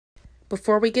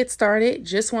Before we get started,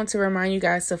 just want to remind you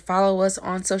guys to follow us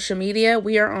on social media.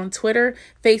 We are on Twitter,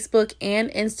 Facebook, and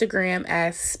Instagram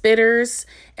as Spitters,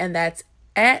 and that's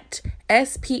at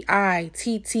SPITTHERZ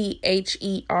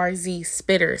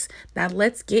Spitters. Now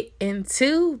let's get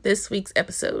into this week's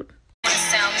episode.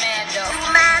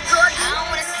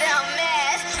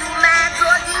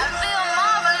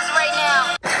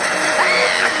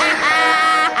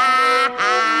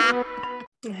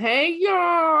 Hey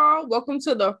y'all, welcome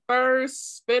to the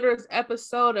first Spitters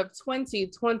episode of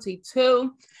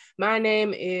 2022. My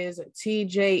name is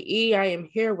TJE. I am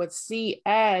here with C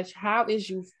Ash. How is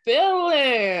you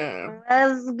feeling?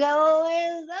 What's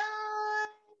going on?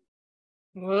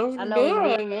 What's I know good?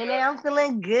 it's been a minute. I'm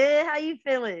feeling good. How you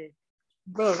feeling?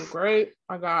 Feeling great.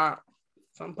 I got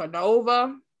some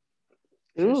Padova.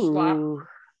 Ooh.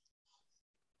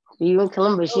 You in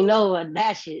Columbus, you know what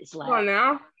that shit's like. Come on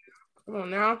now.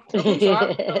 Yes,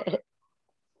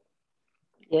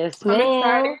 I'm ma'am.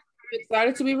 excited. I'm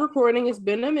excited to be recording. It's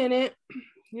been a minute,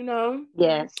 you know.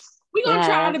 Yes. We're going to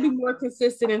try to be more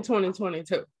consistent in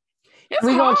 2022.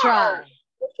 We're going to try.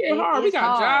 It's hard. We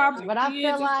got hard, jobs, but I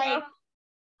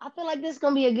feel like this is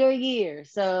going to be a good year.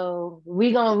 So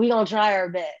we're going to try our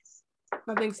best.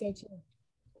 I think so too.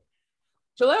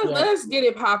 So let's get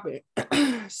it popping.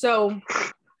 So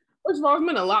first of all, there's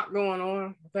been a lot going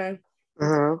on, okay?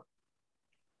 Mm-hmm.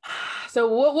 So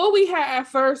what we had at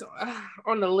first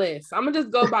on the list, I'm gonna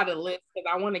just go by the list because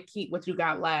I want to keep what you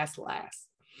got last.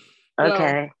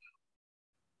 Okay.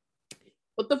 So,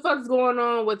 what the fuck's going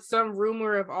on with some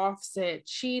rumor of Offset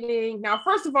cheating? Now,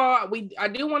 first of all, I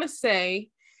do want to say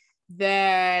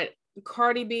that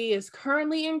Cardi B is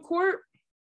currently in court.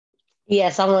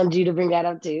 Yes, I wanted you to bring that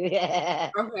up too.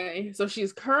 Okay, so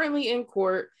she's currently in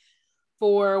court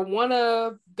for one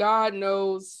of God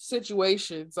knows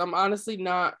situations. I'm honestly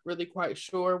not really quite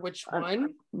sure which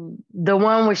one. The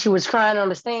one where she was crying on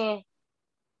the stand?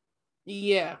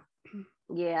 Yeah.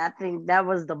 Yeah, I think that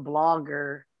was the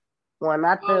blogger one,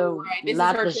 not the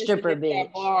stripper bitch.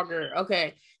 That blogger.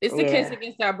 Okay. It's the case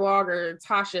against that blogger,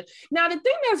 Tasha. Now, the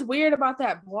thing that's weird about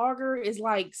that blogger is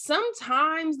like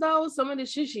sometimes though, some of the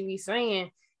shit she be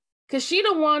saying, because she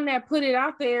the one that put it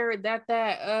out there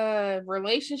that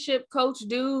relationship coach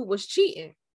dude was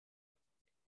cheating.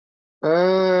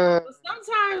 But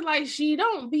sometimes like she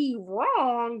don't be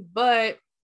wrong, but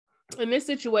in this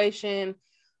situation,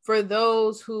 for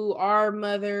those who are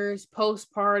mothers,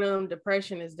 postpartum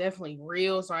depression is definitely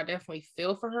real. So I definitely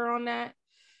feel for her on that.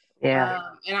 Yeah.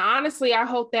 And honestly, I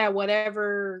hope that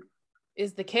whatever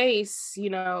is the case,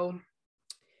 you know,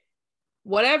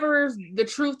 whatever the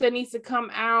truth that needs to come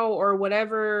out or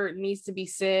whatever needs to be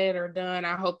said or done,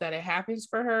 I hope that it happens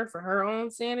for her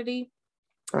own sanity.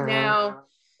 Now,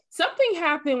 something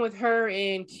happened with her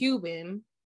and Cuban.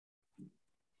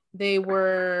 They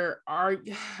were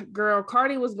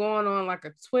Cardi was going on like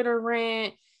a Twitter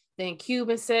rant. Then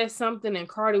Cuban said something, and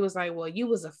Cardi was like, "Well, you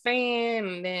was a fan."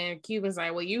 And then Cuban's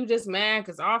like, "Well, you just mad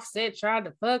because Offset tried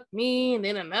to fuck me." And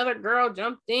then another girl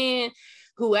jumped in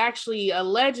who actually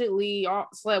allegedly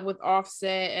slept with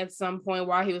Offset at some point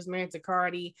while he was married to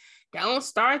Cardi. Don't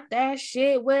start that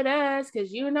shit with us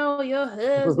because you know your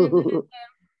husband.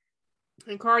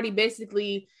 And Cardi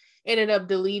basically ended up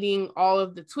deleting all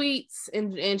of the tweets.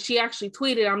 And she actually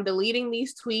tweeted, "I'm deleting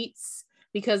these tweets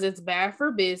because it's bad for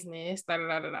business. Da,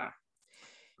 da, da, da.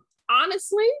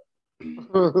 Honestly,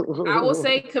 I will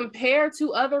say compared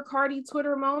to other Cardi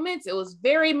Twitter moments, it was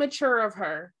very mature of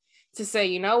her to say,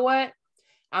 you know what?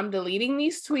 I'm deleting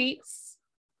these tweets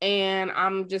and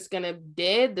I'm just going to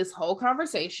dead this whole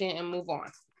conversation and move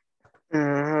on.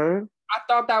 Mm-hmm. I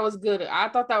thought that was good. I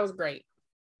thought that was great.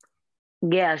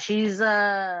 Yeah, she's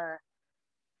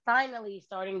finally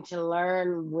starting to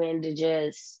learn when to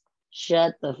just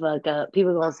shut the fuck up.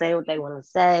 People gonna say what they want to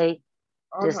say.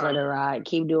 Just let it ride.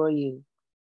 Keep doing you.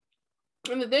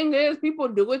 And the thing is, people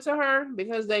do it to her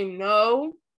because they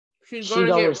know she's gonna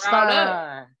get riled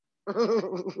up.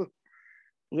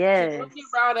 Yes. She's gonna get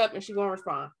riled up and she's gonna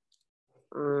respond.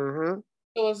 Mm-hmm.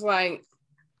 So it's like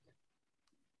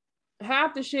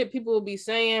half the shit people will be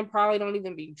saying probably don't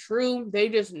even be true. They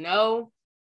just know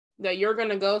that you're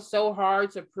gonna go so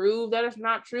hard to prove that it's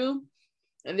not true,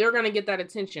 and they're gonna get that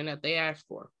attention that they asked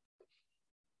for.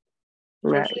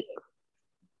 Right.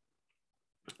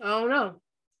 I don't know.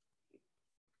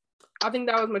 I think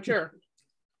that was mature.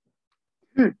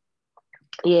 Yeah,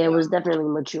 it was definitely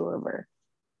mature of her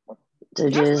to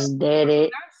just dead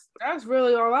it. That's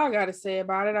really all I got to say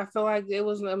about it. I feel like it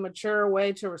was a mature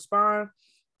way to respond,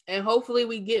 and hopefully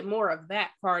we get more of that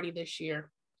party this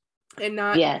year, and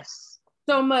not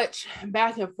so much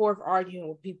back and forth arguing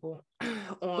with people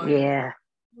on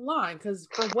line, because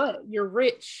for what? You're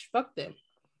rich. Fuck them.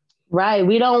 Right.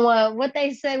 We don't want what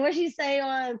they say. What she say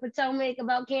on Potomac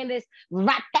about Candace? We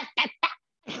don't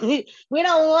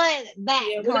want that.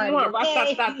 Yeah, we don't want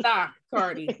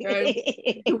Cardi.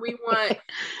 Okay? we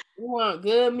want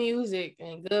good music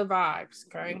and good vibes.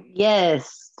 Okay.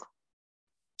 Yes.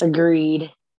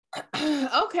 Agreed.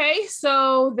 Okay,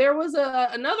 so there was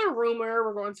another rumor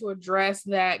we're going to address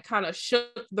that kind of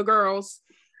shook the girls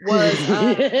was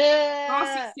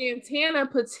Saucy Santana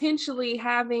potentially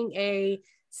having a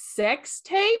sex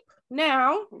tape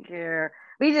now. Yeah,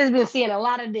 we just been seeing a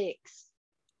lot of dicks.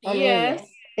 Yes.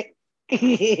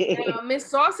 Now, Miss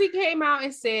Saucy came out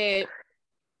and said,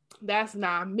 "That's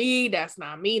not me. That's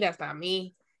not me. That's not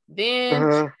me." Then she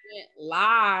went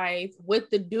live with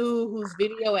the dude whose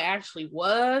video it actually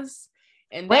was.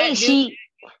 And wait,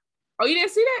 oh, you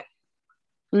didn't see that?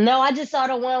 No, I just saw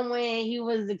the one when he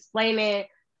was explaining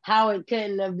how it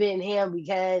couldn't have been him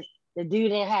because the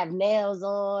dude didn't have nails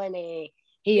on and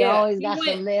he always got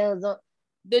some nails on.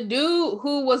 The dude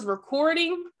who was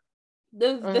recording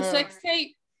the sex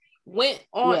tape went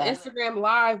on Instagram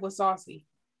Live with Saucy.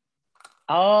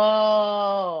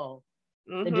 Oh.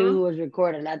 The dude who was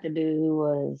recording, not the dude who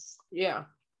was. Yeah.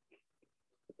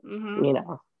 You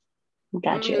know.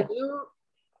 Gotcha.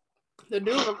 The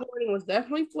dude recording was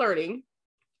definitely flirting.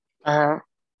 And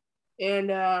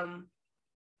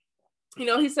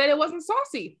he said it wasn't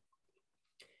Saucy.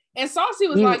 And Saucy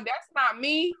was like, "That's not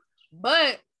me,"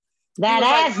 but that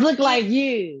ass looked like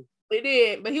you. It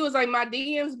did, but he was like, "My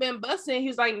DM's been busting." He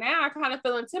was like, "Now I kind of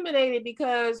feel intimidated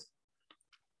because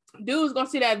dude's gonna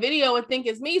see that video and think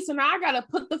it's me, so now I gotta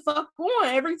put the fuck on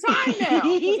every time now.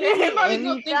 Everybody's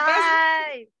gonna think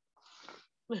that's me."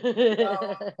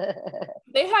 So,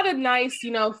 they had a nice,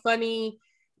 funny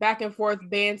back and forth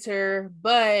banter,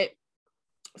 but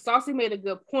Saucy made a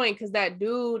good point because that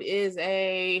dude is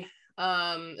a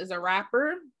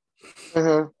rapper,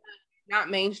 not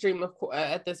mainstream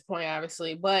at this point,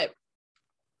 obviously, but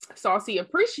Saucy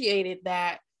appreciated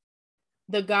that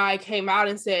the guy came out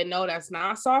and said, "No, that's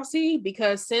not Saucy,"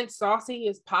 because since Saucy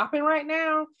is popping right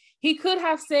now, he could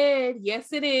have said,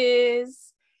 "Yes, it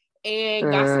is," and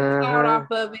got some clout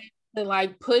off of it to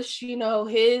like push,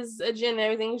 his agenda,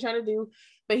 everything he's trying to do.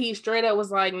 But he straight up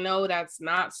was like, "No, that's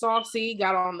not Saucy."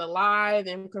 Got on the live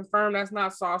and confirmed that's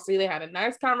not Saucy. They had a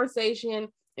nice conversation.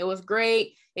 It was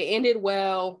great. It ended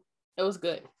well. It was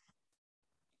good.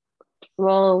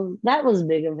 Well, that was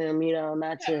big of him,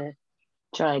 not to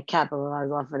try and capitalize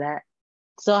off of that.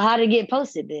 So how did it get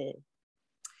posted then?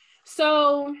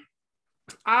 So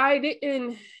I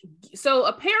didn't. So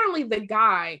apparently the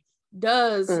guy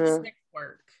does sex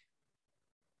work.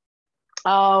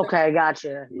 Oh, okay,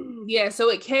 gotcha. Yeah, so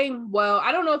it came. Well,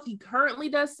 I don't know if he currently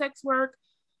does sex work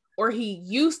or he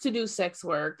used to do sex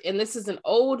work. And this is an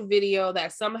old video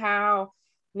that somehow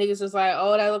niggas was like,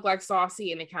 "Oh, that looked like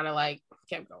Saucy," and it kind of like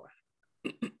kept going.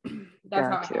 That's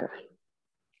how it happened.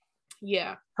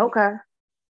 Yeah. Okay.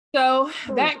 So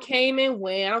that came and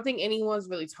went. I don't think anyone's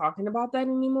really talking about that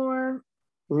anymore.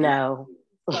 No.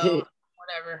 So,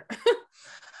 whatever.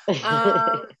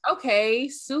 Okay,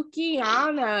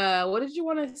 Sukihana. What did you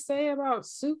want to say about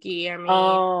Suki? I mean,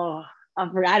 I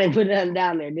forgot I didn't put that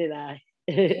down there, did I?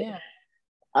 Yeah.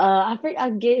 I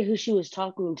forget who she was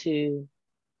talking to,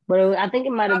 but I think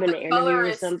it might have been an interview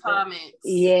or something. Comments.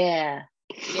 Yeah.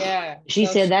 Yeah. She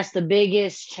said that's the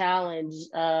biggest challenge,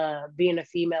 being a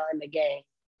female in the game.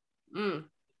 Do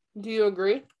you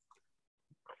agree?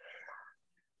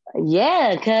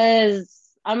 Yeah, because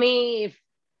I mean,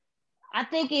 I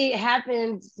think it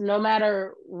happens no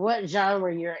matter what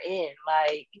genre you're in.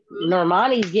 Like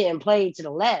Normani's getting played to the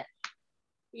left.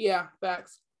 Yeah,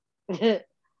 facts. And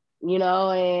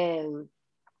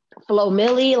Flo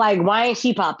Milli, like, why ain't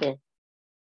she popping?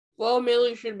 Flo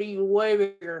Milli should be way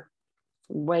bigger.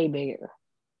 Way bigger.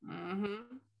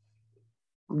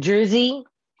 Drizzy,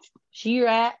 she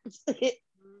raps.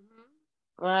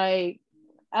 Like,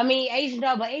 I mean, Asian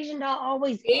Doll, but Asian Doll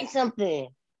always in something.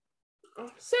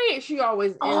 Say it, she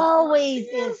always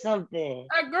in something.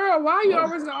 Like, girl, why you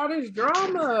always got all this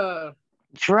drama?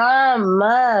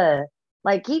 Drama.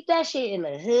 Like, keep that shit in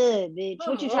the hood, bitch.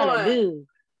 What you trying to do?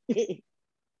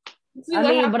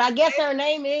 But I guess her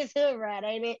name is Hood Rat,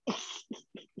 ain't it?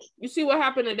 You see what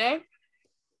happened today?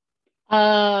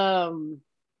 I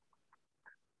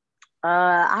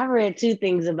read two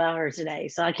things about her today,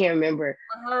 so I can't remember.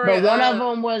 But one of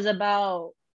them was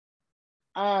about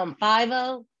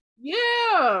 5-0.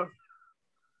 Yeah.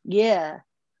 Yeah.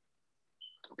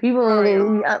 People hold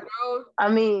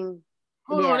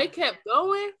on, it kept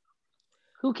going.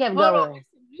 Who kept going? It's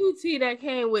the new tea that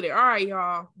came with it. All right,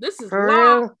 y'all. This is for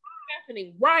live. real?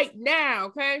 happening right now,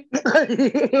 okay?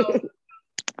 So,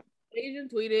 Asian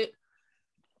tweeted,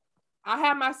 I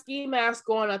had my ski mask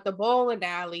on at the bowling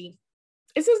alley.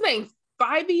 Is his name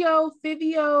Fivio?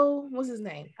 What's his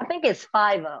name? I think it's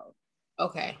 50.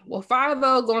 Okay. Well, 50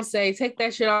 gonna say, take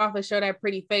that shit off and show that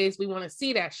pretty face. We want to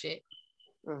see that shit.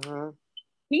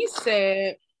 He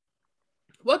said,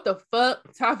 what the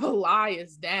fuck type of lie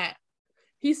is that?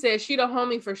 He said, she the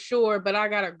homie for sure, but I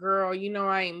got a girl. You know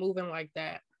I ain't moving like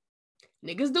that.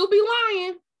 Niggas do be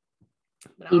lying.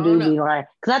 But He do be lying.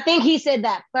 Because I think he said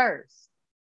that first.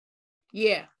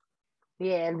 Yeah.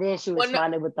 Yeah, and then she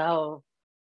responded with the whole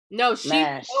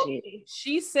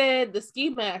she said the ski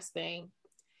mask thing.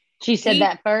 She said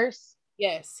that first?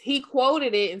 Yes. He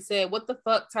quoted it and said, what the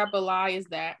fuck type of lie is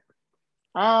that?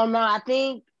 I don't know. I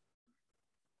think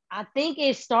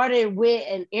it started with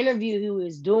an interview he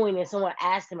was doing and someone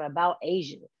asked him about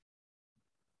Asian.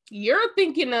 You're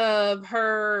thinking of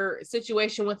her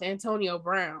situation with Antonio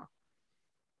Brown.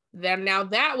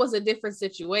 That was a different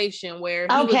situation where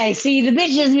see, the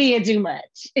bitch is being too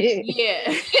much.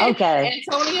 Yeah. Okay.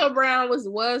 Antonio Brown was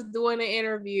doing an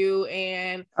interview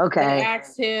and they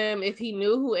asked him if he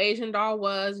knew who Asian Doll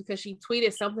was because she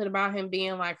tweeted something about him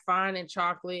being like fine and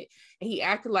chocolate, and he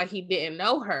acted like he didn't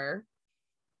know her.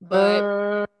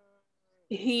 But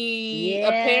he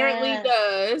apparently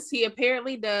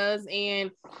does,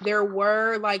 and there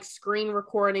were like screen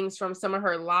recordings from some of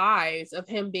her lives of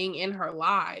him being in her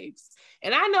lives,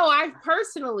 and I know I've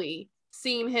personally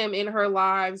seen him in her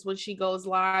lives when she goes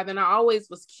live, and I always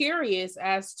was curious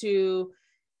as to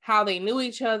how they knew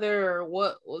each other or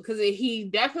what, because he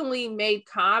definitely made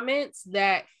comments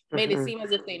that made it seem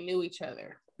as if they knew each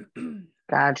other.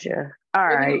 Gotcha. All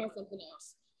right. Something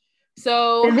else.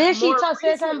 So and then she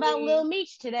said something about Lil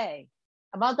Meech today,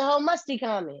 about the whole musty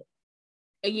comment.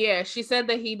 Yeah, she said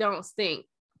that he don't stink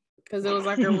because it was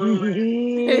like a rumor.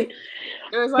 It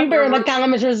was like people in the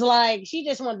comments was like, she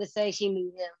just wanted to say she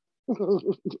knew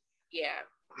him. Yeah.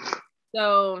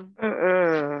 So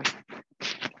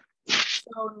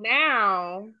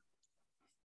now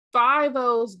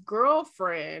 50's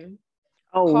girlfriend.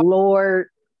 Oh Lord.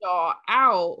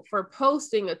 Out for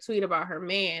posting a tweet about her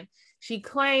man. She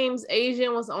claims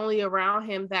Asian was only around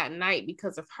him that night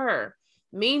because of her.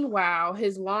 Meanwhile,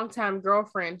 his longtime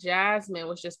girlfriend, Jasmine,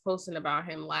 was just posting about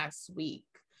him last week.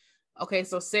 Okay,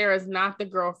 so Sarah's not the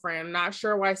girlfriend. I'm not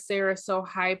sure why Sarah's so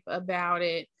hype about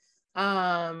it.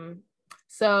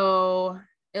 So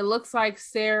it looks like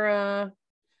Sarah,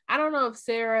 I don't know if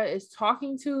Sarah is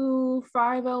talking to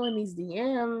 50 in these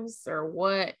DMs or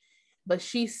what, but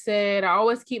she said, I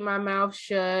always keep my mouth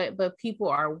shut, but people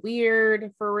are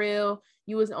weird for real.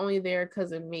 You was only there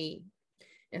because of me.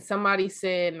 And somebody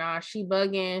said, nah, she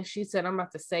bugging. She said, I'm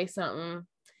about to say something.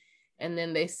 And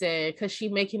then they said, because she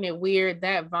making it weird,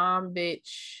 that Vom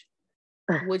bitch,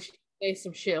 which say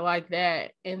some shit like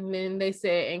that. And then they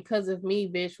said, and because of me,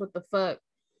 bitch, what the fuck?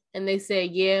 And they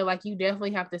said, yeah, like you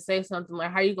definitely have to say something.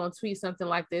 Like, how you going to tweet something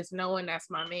like this knowing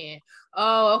that's my man?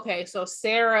 Oh, okay. So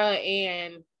Sarah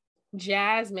and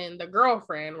Jasmine, the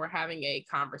girlfriend, were having a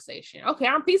conversation. Okay,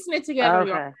 I'm piecing it together. Okay.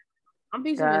 Y'all. I'm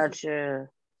piecing it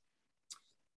together.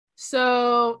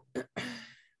 So,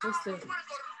 what's this?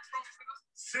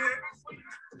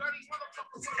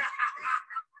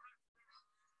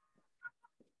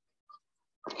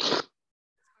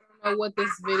 I don't know what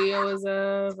this video is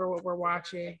of or what we're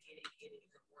watching.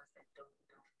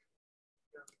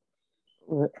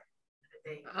 I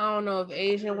don't know if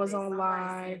Asian was on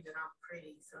live.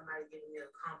 Somebody giving me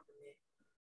a compliment,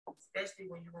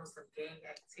 especially when you want some gang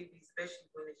activity,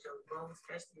 especially when it's your bro,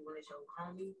 especially when it's your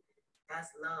homie. That's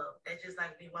love. That's just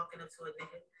like me walking up to a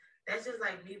nigga. That's just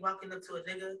like me walking up to a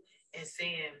nigga and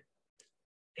saying,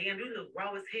 damn, you look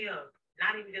raw as hell.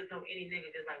 Not even just no any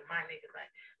nigga, just like my nigga. Like,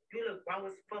 you look raw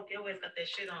as fuck. Your ass got that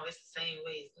shit on. It's the same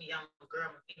way as me. I'm a girl,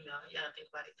 I'm a female. Y'all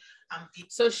think about it.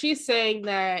 So she's saying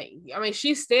that, I mean,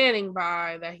 she's standing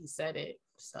by that he said it.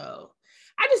 So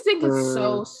I just think it's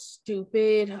so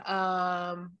stupid.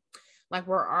 Like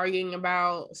we're arguing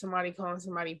about somebody calling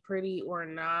somebody pretty or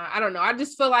not. I don't know. I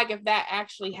just feel like if that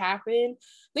actually happened,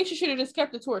 I think she should have just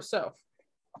kept it to herself.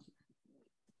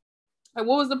 Like,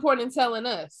 what was the point in telling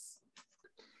us?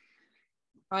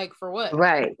 Like, for what?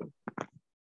 Right.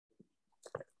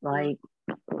 Like,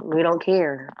 we don't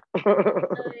care.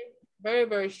 Very,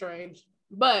 very strange.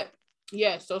 But,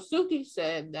 yeah, so Suki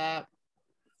said that,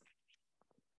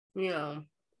 you know,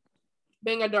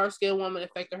 being a dark-skinned woman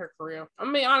affected her career. I'm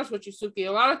gonna be honest with you, Suki.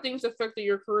 A lot of things affected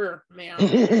your career, man.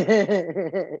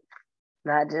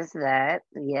 Not just that,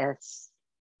 yes.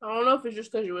 I don't know if it's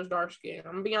just because you was dark-skinned.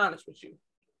 I'm gonna be honest with you.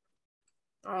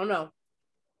 I don't know.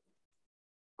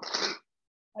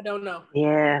 I don't know.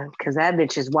 Yeah, because that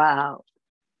bitch is wild.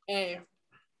 Hey,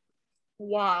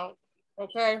 wow.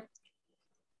 Okay.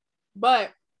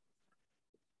 But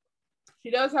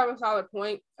she does have a solid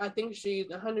point. I think she's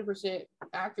 100%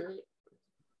 accurate.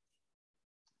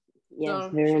 Yes, So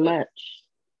very much.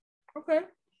 Okay.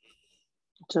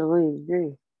 Totally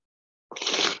agree.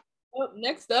 Well,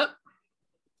 next up,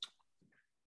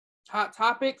 hot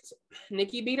topics.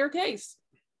 Nicki beat her case.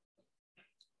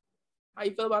 How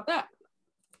you feel about that?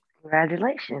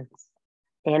 Congratulations.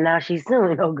 And now she's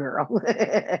suing no girl.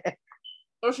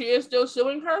 Oh, she is still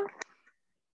suing her?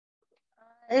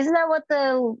 Isn't that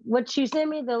what you sent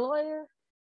me, the lawyer?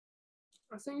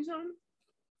 I sent you something?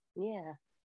 Yeah.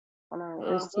 On our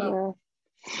Well, Instagram.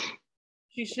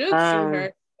 she should sue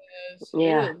her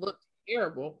because it looks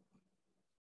terrible.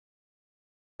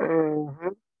 Mm-hmm.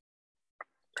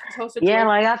 Yeah,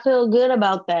 like I feel good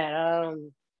about that.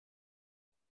 I'm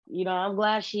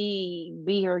glad she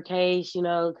beat her case,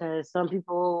 because some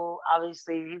people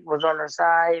obviously was on her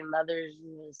side and others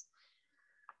was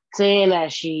saying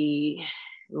that she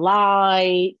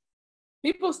lied.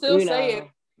 People still say it.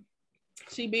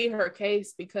 She beat her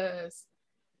case because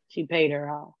she paid her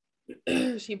off.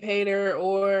 She paid her,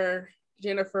 or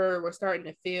Jennifer was starting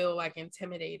to feel like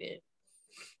intimidated.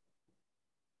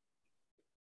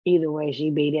 Either way,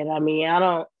 she beat it. We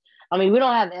don't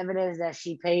have evidence that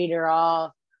she paid her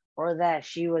off or that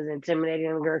she was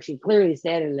intimidating the girl. She clearly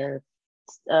said in her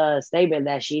statement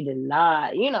that she did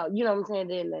not, what I'm saying,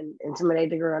 didn't intimidate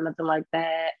the girl or nothing like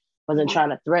that. Wasn't trying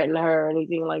to threaten her or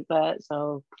anything like that.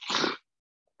 So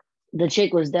the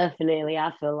chick was definitely,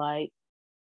 I feel like,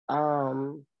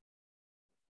 trying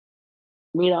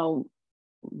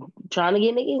to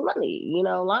get Nicki's money,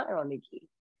 lying on Nicki.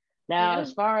 Now,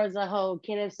 as far as the whole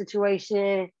Kenneth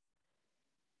situation,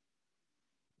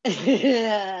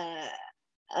 I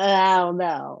don't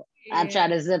know. I try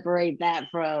to separate that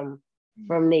from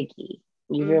Nicki.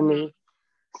 You feel me?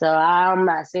 So I'm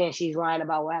not saying she's lying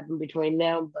about what happened between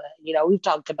them, but we've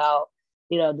talked about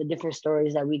the different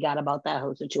stories that we got about that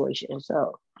whole situation.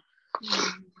 So,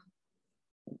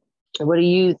 what do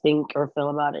you think or feel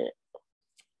about it?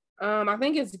 I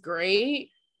think it's great.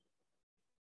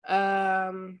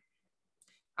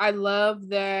 I love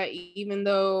that even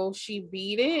though she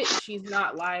beat it, she's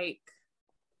not like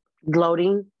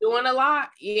gloating, doing a lot.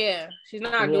 Yeah, she's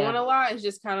not doing a lot. It's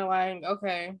just kind of like,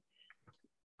 okay,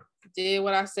 did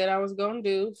what I said I was gonna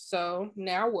do. So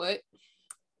now what?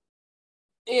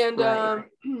 And I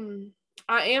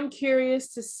am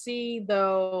curious to see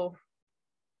though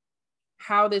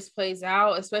how this plays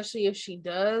out, especially if she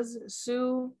does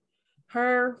sue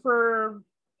her for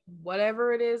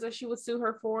whatever it is that she would sue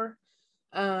her for.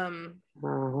 I'm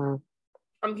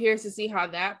curious to see how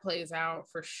that plays out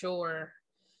for sure.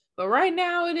 But right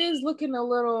now it's looking a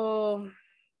little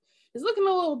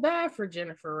bad for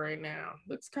Jennifer right now.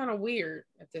 Looks kind of weird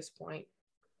at this point.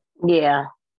 Yeah.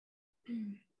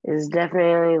 It's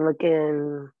definitely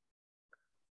looking,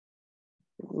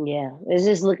 it's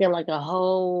just looking like a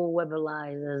whole web of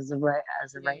lies as of right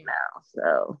now.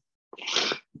 So,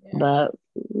 but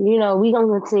we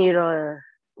gonna continue to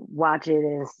watch it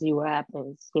and see what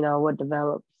happens. What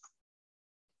develops.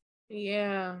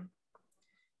 Yeah.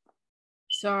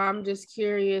 So I'm just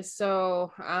curious.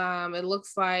 So it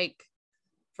looks like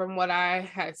from what I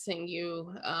had sent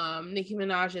you, Nicki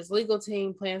Minaj's legal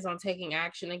team plans on taking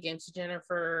action against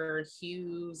Jennifer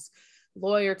Hughes'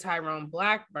 lawyer Tyrone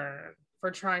Blackburn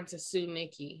for trying to sue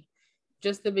Nicki.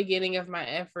 Just the beginning of my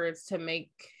efforts to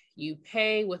make you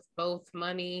pay with both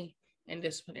money and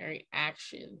disciplinary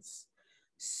actions.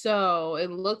 So it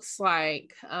looks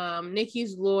like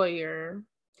Nicki's lawyer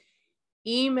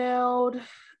emailed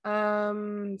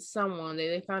someone.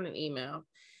 They found an email.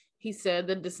 He said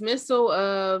the dismissal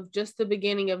of just the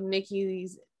beginning of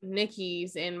Nicki's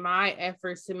and my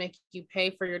efforts to make you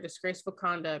pay for your disgraceful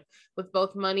conduct with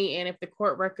both money and, if the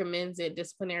court recommends it,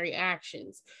 disciplinary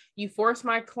actions. You forced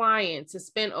my client to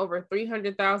spend over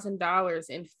 $300,000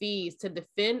 in fees to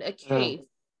defend a case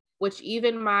which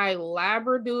even my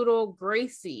labradoodle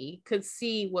Gracie could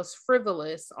see was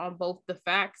frivolous on both the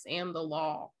facts and the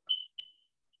law.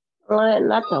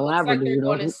 Not the labradoodle. Like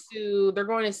they're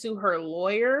going to sue her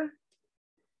lawyer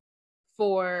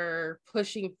for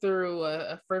pushing through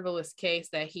a frivolous case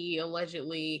that he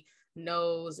allegedly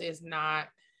knows is not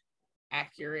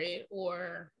accurate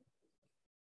or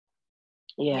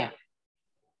yeah.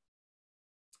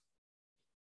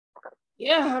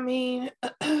 I mean,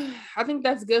 I think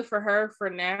that's good for her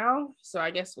for now. So I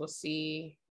guess we'll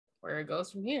see where it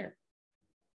goes from here.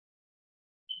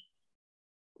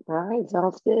 All right,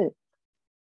 sounds good.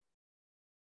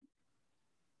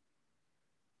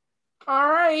 All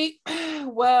right.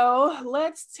 Well,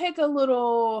 let's take a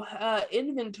little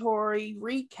inventory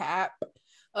recap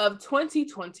of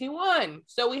 2021.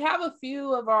 So we have a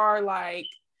few of our like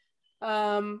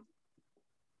I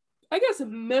guess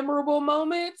memorable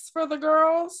moments for the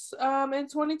girls in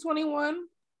 2021.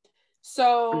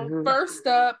 So first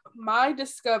up, my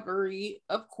discovery,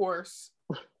 of course,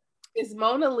 is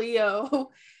Mona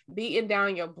Leo beating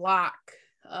down your block.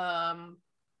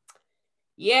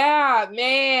 Yeah,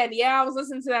 man. Yeah, I was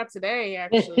listening to that today,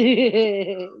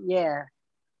 actually. Yeah.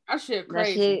 That shit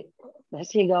crazy. That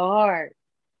shit go hard.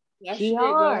 That shit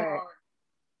go hard.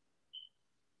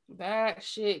 That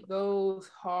shit goes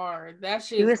hard. That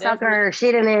shit. She was talking her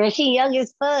shit in there, and she young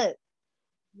as fuck.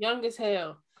 Young as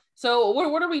hell. So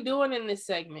what are we doing in this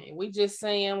segment? We just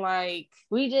saying like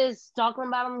we just talking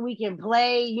about them. We can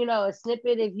play, you know, a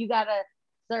snippet if you got a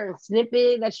certain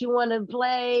snippet that you want to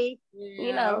play. Yeah,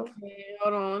 you know. Okay,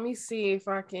 hold on. Let me see if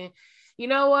I can. You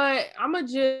know what? I'ma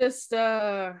just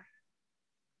yeah,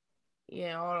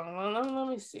 hold on. Let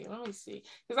me see.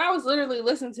 Because I was literally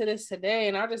listening to this today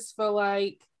and I just feel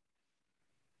like,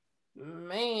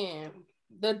 man,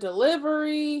 the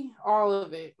delivery, all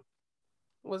of it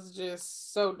was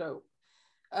just so dope.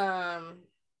 Here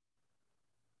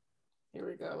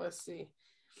we go. Let's see.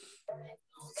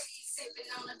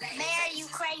 Mary, you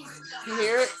crazy. You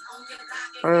hear it?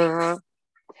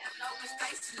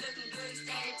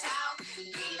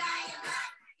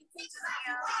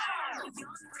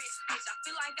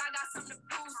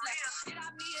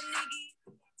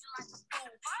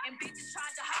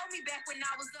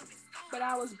 But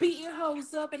I was beating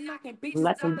hoes up and knocking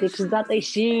bitches out their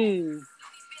shoes.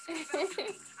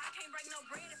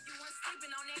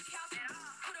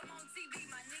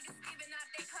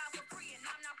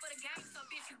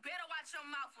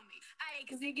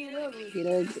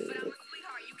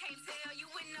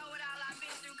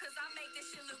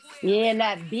 Yeah,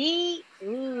 that beat.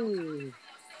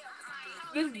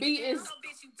 This beat is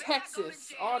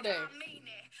Texas all day.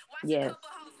 Yes.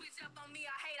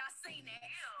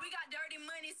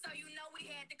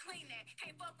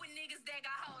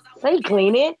 Say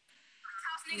clean it.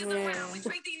 Yeah.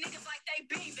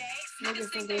 Niggas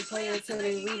think they play until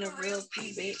they read a real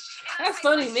P. That's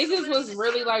funny. Niggas was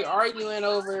really like arguing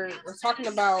over or talking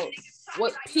about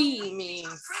what P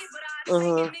means.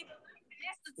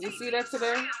 You see that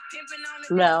today?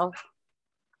 No.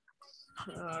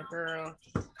 Oh, girl.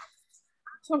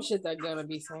 Some shit that gonna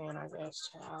be saying, I guess,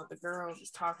 child. The girls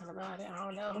is talking about it. I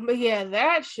don't know. But yeah,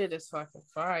 that shit is fucking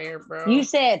fire, bro. You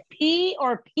said P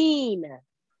or peen?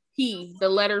 P, the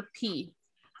letter P.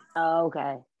 Oh,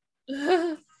 okay.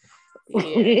 Yeah.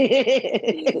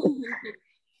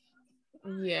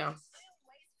 Yeah.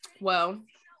 Well,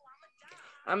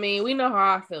 I mean, we know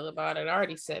how I feel about it. I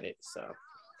already said it, so.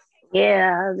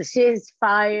 Yeah, the shit's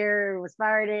fire. It was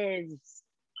fired in.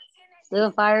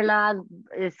 Still fire now.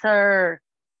 It's her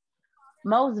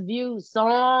most viewed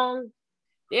song.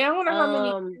 Yeah, I wonder how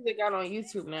many views it got on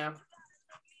YouTube now.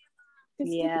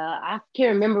 Yeah, I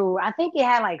can't remember. I think it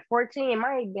had like 14. It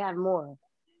might have more.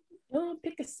 Don't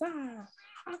pick a side.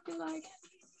 I feel like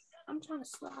I'm trying to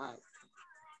slide.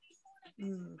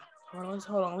 Hold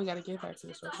on. We gotta get back to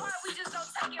this real quick. We just don't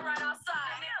take it right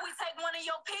outside. If we take one of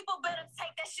your people, better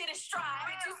take that shit in stride.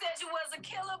 Bitch, you said you was a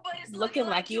killer, but it's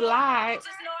looking like you lied.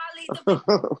 Just know I lead the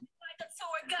like a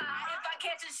tour guide. If I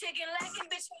catch a chicken lacking,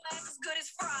 bitch, your ass as good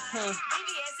as fried.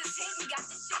 BBS is hit, we got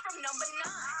this shit from number 9.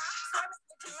 Service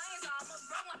with your lanes, I almost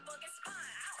broke my fucking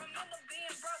spine. Remember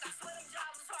being broke, I swear them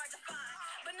jobs was hard to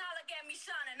find. But now look at me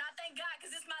shining, I thank God,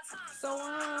 cause it's my time. So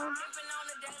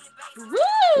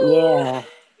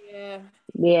Yeah.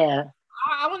 Yeah.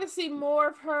 I want to see more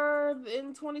of her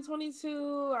in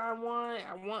 2022. I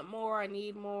want more. I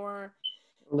need more.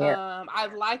 Yeah. I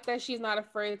like that she's not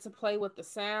afraid to play with the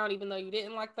sound, even though you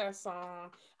didn't like that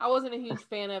song. I wasn't a huge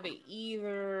fan of it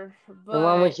either. But the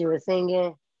one where she was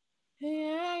singing.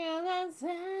 Yeah,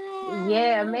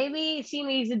 maybe she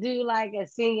needs to do like a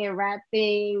singing rap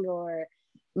thing, or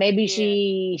maybe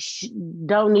she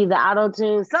don't need the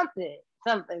auto-tune. Something.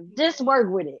 Just work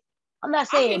with it. I'm not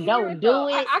saying don't do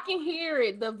it. I can hear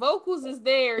it. The vocals is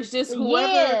there. It's just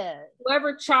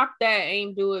whoever chopped that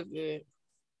ain't do it good.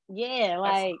 Yeah,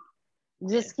 like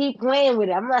just keep playing with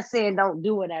it. I'm not saying don't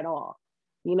do it at all.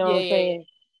 You know what I'm saying?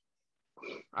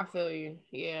 I feel you.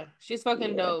 Yeah, she's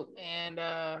fucking dope. And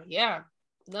yeah,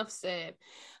 enough said.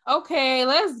 Okay,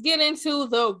 let's get into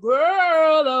the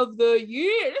girl of the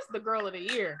year. This is the girl of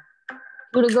the year.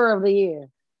 Who the girl of the year?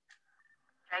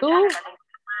 Who?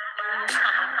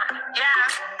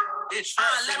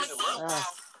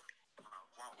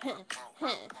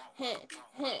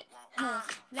 Now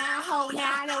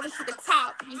I know this is the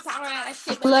top. You talking about that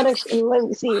shit. Let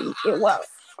me see it well.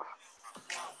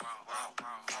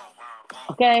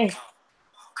 Okay.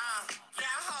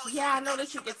 Yeah, I know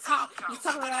that you can talk. You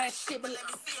talking about that shit, but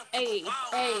hey,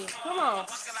 come on.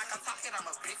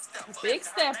 Big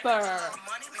stepper.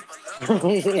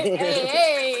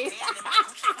 hey.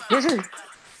 This is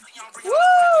Woo!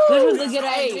 This was a good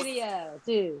ass video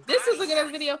too. This is a good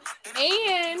ass video,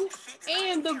 and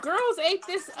the girls ate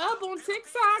this up on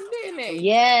TikTok, didn't they?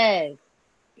 Yes.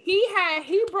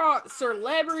 He brought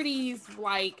celebrities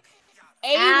like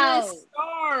A-list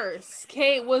stars.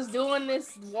 Kate was doing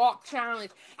this walk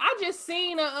challenge. I just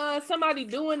seen somebody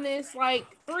doing this like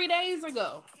 3 days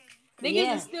ago.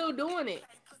 Niggas is still doing it.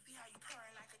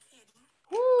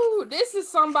 Woo, this is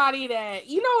somebody that,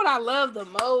 you know what I love the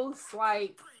most?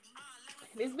 Like,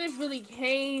 this bitch really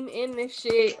came in this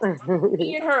shit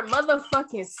being her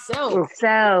motherfucking self.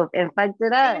 And fucked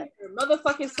it up. Her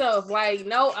motherfucking self. Like,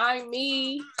 no, I'm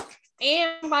me.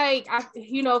 And like,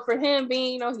 for him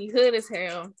being, he hood as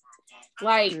hell.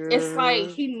 Like, it's like,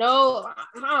 I don't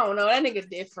know, that nigga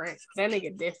different.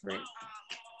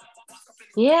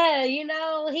 Yeah,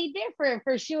 he different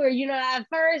for sure. At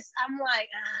first I'm like,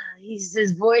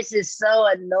 his voice is so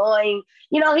annoying.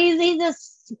 He's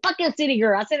just fucking city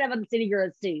girl. I say that about the city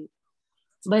girls too.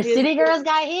 But city girls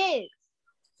got hits.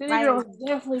 City girls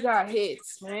definitely got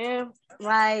hits, man.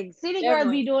 Like, city girls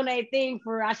be doing their thing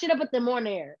I should have put them on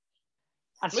there.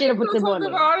 We're gonna talk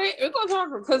about it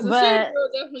because the city girl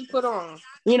definitely put on.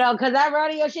 Because that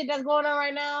rodeo shit that's going on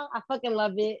right now, I fucking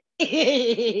love it.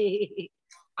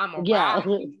 I'm a ride.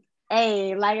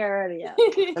 Hey, like a rodeo.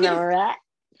 No, right?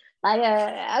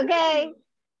 Okay.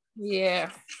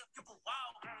 Yeah.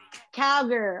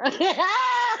 Cowgirl.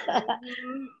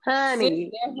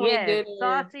 Honey. Yeah.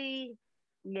 Saucy.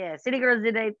 Yeah. City girls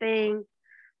did their thing.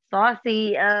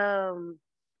 Saucy.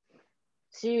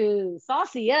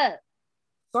 Saucy up.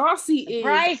 Saucy the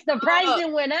price. The price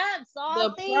went up. Saucy.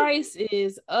 The price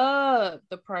is up.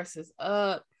 The prices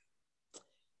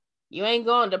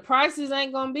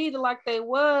ain't gonna be like they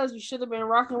was. You should have been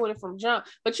rocking with it from jump.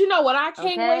 But you know what? I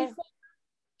can't wait for.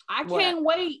 I can't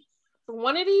wait for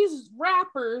one of these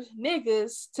rappers,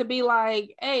 niggas, to be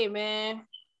like, hey man,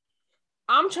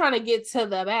 I'm trying to get to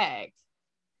the bag.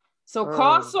 So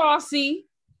call Saucy.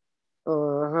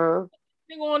 On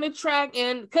the track,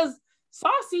 and because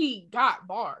Saucy got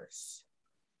bars.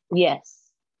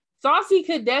 Yes. Saucy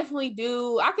could definitely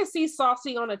do. I could see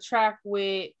Saucy on a track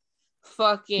with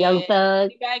fucking Young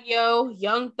Thug.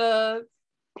 Young Thug.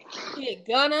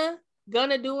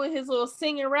 Gunna doing his little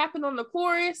singing, rapping on the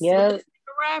chorus. Yep.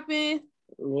 Rapping.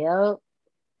 Yep.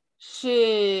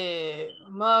 Shit.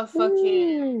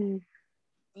 Motherfucking.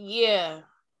 Yeah.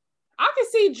 I can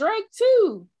see Drake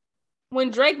too.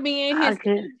 When Drake be in his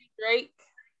Drake.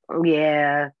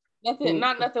 Yeah. Nothing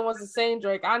was the same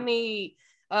Drake. I need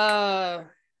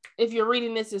if you're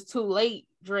reading this, it's too late,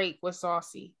 Drake with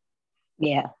Saucy.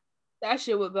 Yeah. That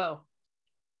shit would go.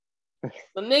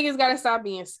 The niggas gotta stop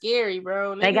being scary,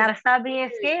 bro. They gotta stop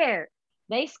being scared.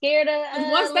 They scared of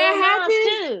once that happens,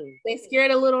 too. They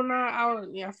scared of Lil Nas.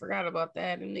 I forgot about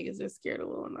that. The niggas are scared of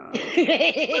Lil Nas.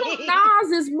 Lil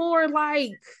Nas is more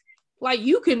like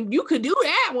you could do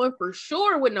that one for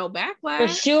sure with no backlash. For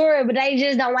sure, but they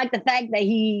just don't like the fact that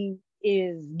he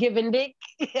is giving dick.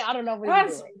 I don't know what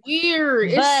that's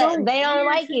weird. But it's so they don't weird.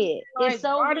 like it. Like, it's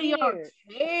so why weird. Do y'all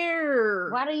care?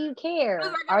 Why do you care?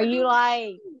 Are you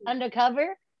like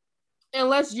undercover?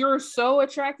 Unless you're so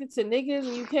attracted to niggas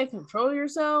and you can't control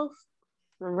yourself.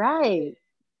 Right.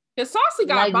 Because Saucy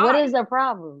got body. What is the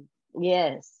problem?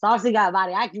 Yes. Saucy got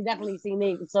body. I can definitely see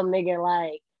some nigga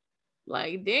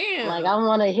like, damn. Like, I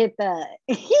want to hit that.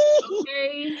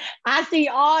 Okay. I see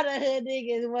all the hood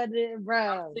niggas, bro.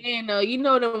 I'm saying, no, you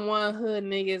know them one hood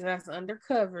niggas that's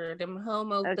undercover. Them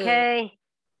homo okay. thugs.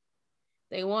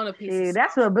 They want a piece of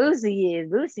that's what Boosie is.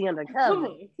 Boosie undercover. Come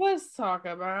on, let's talk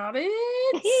about it.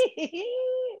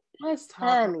 Let's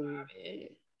talk about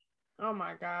it. Oh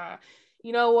my God.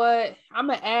 You know what? I'm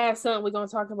going to add something we're going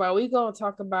to talk about. We're going to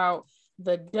talk about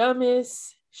the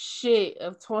dumbest shit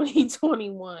of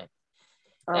 2021.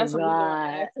 That's what we're going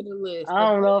to add to the list. I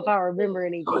don't know if I remember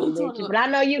anything, but I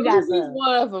know you got some.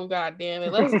 One of them, goddamn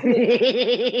it. Let's do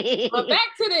it. But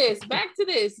back to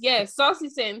this. Yes, Saucy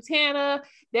Santana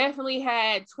definitely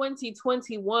had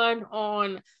 2021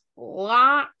 on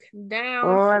lockdown.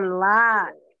 On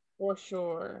lock. For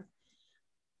sure.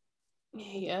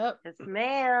 Yep. Yes,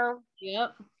 ma'am.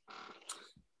 Yep.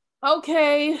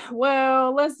 Okay,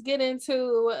 well, let's get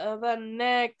into the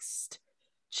next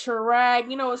track.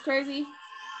 You know what's crazy?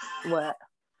 What?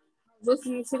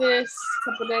 listening to this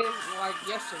a couple days, like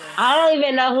yesterday. I don't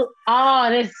even know who. Oh,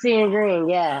 this is Seeing Green.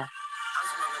 Yeah.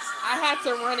 I had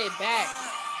to run it back.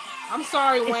 I'm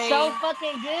sorry, Wayne. It's so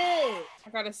fucking good. I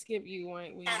gotta skip you,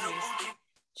 Wayne.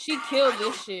 She killed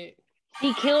this shit.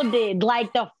 She killed it.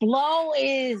 Like the flow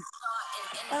is.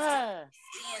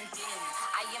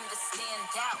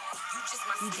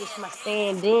 You just my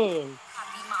stand in.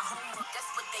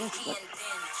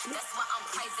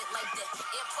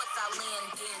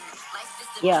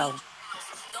 Yo,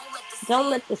 don't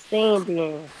let the stand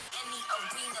in.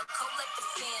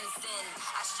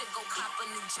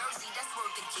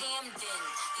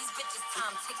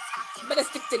 Better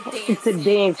stick to dancing. To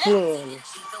dancing.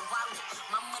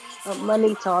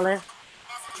 Money taller.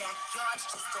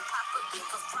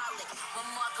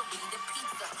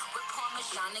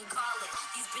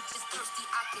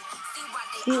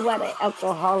 See why they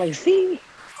alcoholics. See.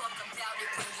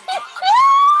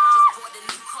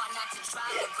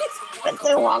 But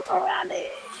they walk around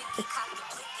it.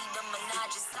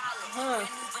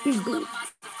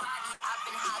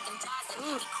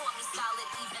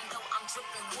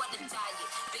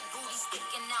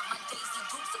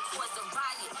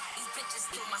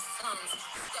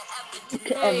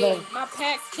 Hey, my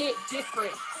packs hit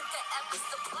different.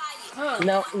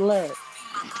 No, look.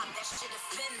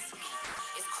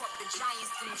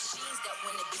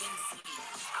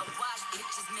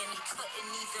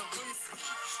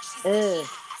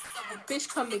 Bitch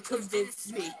come and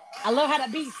convince me. I love how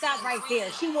the beat stopped right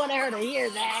there. She wanted her to hear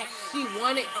that. She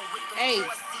wanted, hey,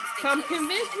 come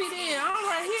convince me then. I'm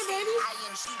right here, baby.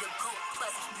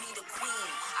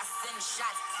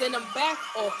 Send them back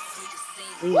off.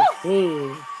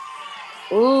 Ooh.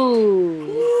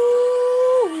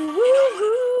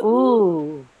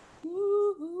 Ooh.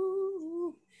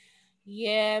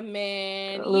 Yeah,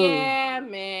 man. Yeah,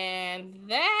 man.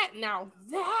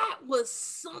 That was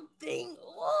something.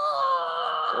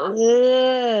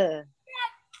 Yeah.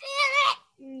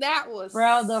 That was,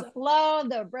 bro, the flow,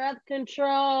 the breath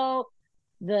control,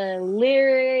 the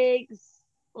lyrics,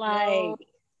 like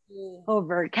her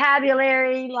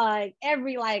vocabulary, like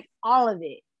all of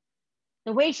it.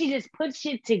 The way she just put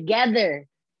shit together.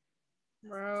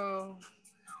 Bro.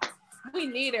 We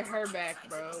needed her back,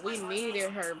 bro. We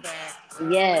needed her back. Bro.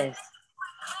 Yes.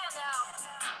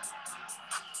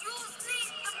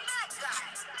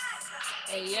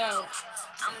 Hey, yo.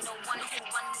 I'm the one who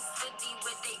run the city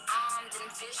where they armed and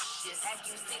vicious.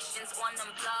 Accusations on them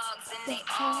blogs and they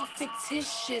all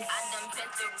fictitious. I done bent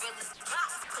the realest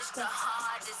rocks, push the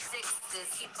hardest sixes.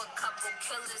 Keep a couple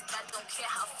killers that don't care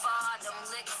how far them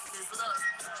licks is. Look,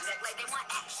 like they want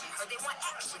action, or they want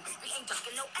action. We ain't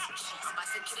ducking no action. I'm about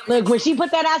to get them. Look, when she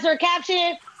put that as her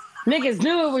caption, niggas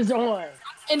knew it was on.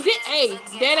 And then, hey,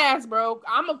 dead ass, bro.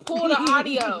 I'ma pull the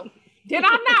audio. Did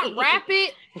I not rap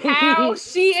it? How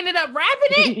she ended up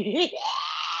rapping it?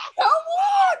 Come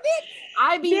on,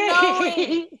 I be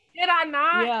knowing. Did I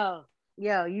not?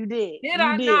 Yo, you did. Did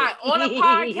I not? On a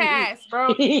podcast,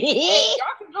 bro. Hey,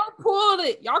 y'all can go pull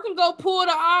it. Y'all can go pull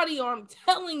the audio. I'm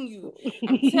telling you.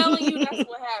 That's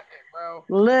what happened, bro.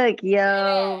 Look,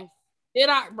 yo. Did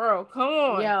I, bro? Come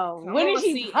on. Yo, when did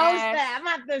she post that? I'm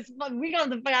not this. We're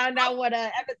gonna find out what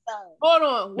episode. Hold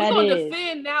on, we're gonna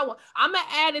defend that one. I'm gonna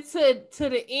add it to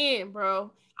the end,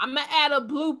 bro. I'm gonna add a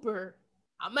blooper.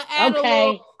 I'm gonna add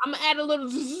a little.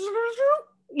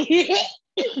 Hey,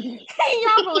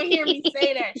 y'all gonna hear me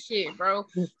say that shit, bro?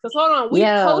 Cause hold on, we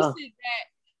posted that.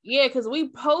 Yeah, cause we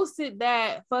posted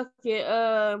that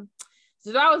fucking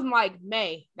so that was like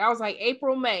May. That was like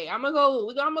April, May. I'm gonna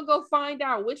go find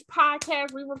out which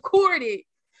podcast we recorded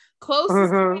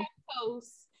closest to that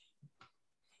post.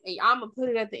 And I'm gonna put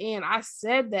it at the end. I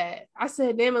said that. I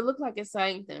said, damn, it looked like it's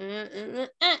like,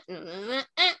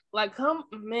 like, come,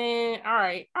 man. All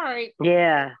right.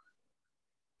 Yeah.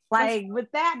 Like with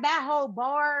that whole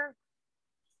bar,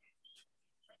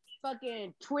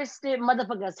 fucking twisted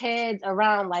motherfuckers' heads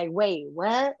around. Like, wait,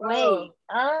 what? Wait,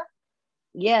 huh?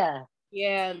 Yeah.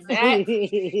 Yeah,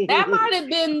 that might have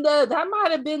been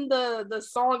the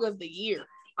song of the year,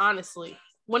 honestly.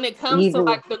 When it comes to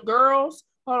like the girls,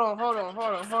 hold on. They tried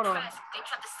to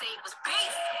say it was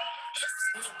beef.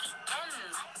 It's Nicki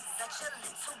M, such a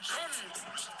little gem.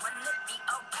 She wanna be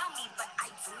around me, but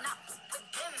I do not with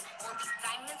them. All these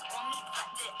diamonds on me,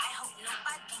 I hope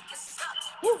nobody gets stuck.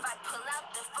 If I pull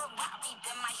out the Ferrari,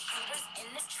 then my shooters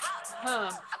in the truck.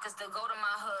 I can still go to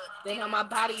my hood. They know my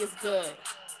body is good.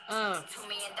 $2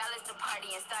 million to party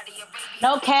in Saudi Arabia.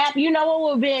 No cap. You know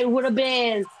what would have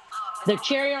been the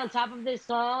cherry on top of this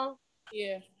song?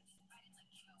 Yeah.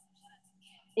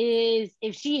 Is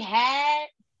if she had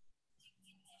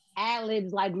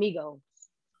ad-libs like Migos.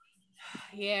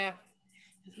 Yeah.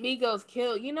 Migos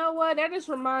killed. You know what? That just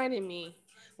reminded me.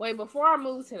 Wait, before I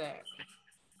move to that,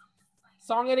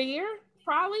 song of the year,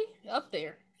 probably up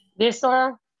there. This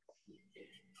song.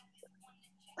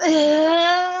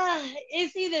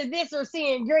 It's either this or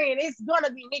Seeing Green. It's gonna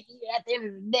be Nicki at the end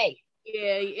of the day.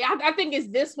 Yeah, I think it's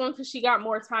this one because she got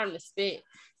more time to spit.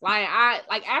 Like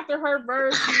after her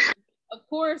verse, of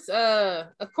course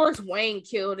Wayne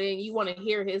killed it. And you want to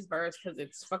hear his verse because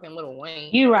it's fucking Lil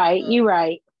Wayne. You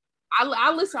right.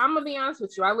 I listen. I'm gonna be honest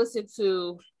with you. I listened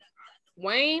to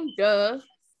Wayne,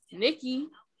 Nicki,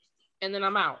 and then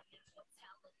I'm out.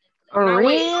 I'm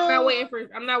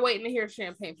not waiting to hear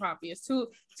Champagne Poppy. It's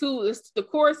the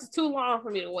chorus is too long for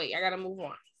me to wait. I gotta move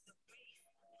on.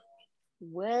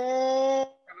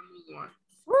 What?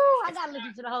 Woo, I gotta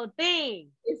listen to the whole thing.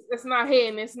 It's not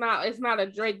hitting. It's not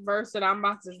a Drake verse that I'm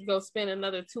about to go spend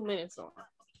another 2 minutes on.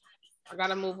 I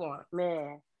gotta move on.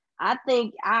 Man, I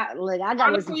think I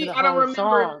gotta listen to the I don't whole remember.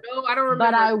 song. No, I don't remember.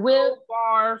 But I will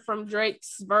bar from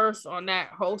Drake's verse on that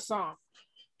whole song.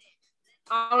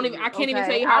 I can't even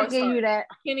tell you how it starts. You that.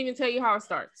 I can't even tell you how it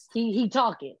starts. He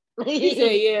talking. He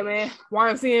said, "Yeah, man,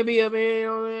 YMCA be up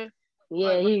man."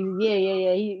 Yeah,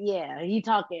 he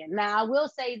talking. Now I will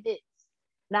say this.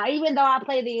 Now, even though I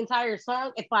play the entire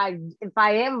song, if I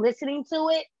am listening to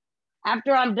it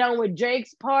after I'm done with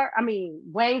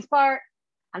Wayne's part,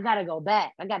 I gotta go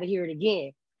back. I gotta hear it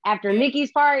again. After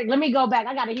Nicki's part, let me go back.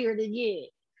 I gotta hear it again.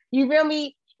 You feel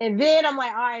me? And then I'm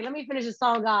like, all right, let me finish the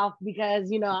song off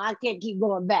because I can't keep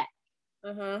going back.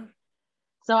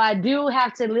 So I do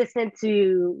have to listen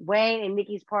to Wayne and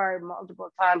Nicki's part multiple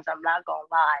times. I'm not gonna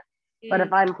lie. But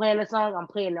if I'm playing a song, I'm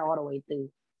playing it all the way through.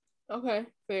 Okay,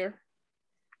 fair.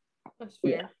 That's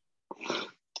fair. Yeah.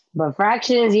 But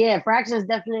fractions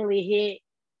definitely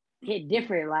hit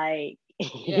different. Like,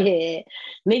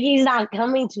 Nicki's not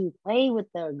coming to play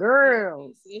with the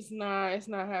girls. It's not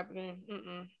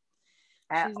happening.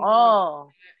 At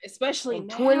all. Especially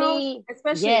now.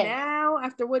 Now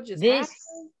after what just happened.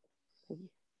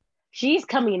 She's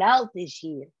coming out this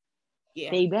year.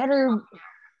 Yeah. They better.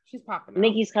 She's popping out.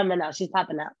 Nicki's coming out. She's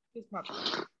popping out.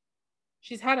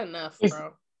 She's had enough,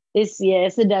 bro. It's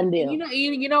a done deal.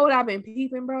 You know what I've been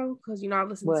peeping, bro? Because I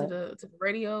listen to the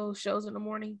radio shows in the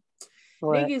morning.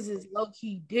 What? Niggas is low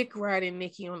key dick riding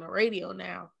Nicki on the radio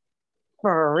now.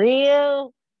 For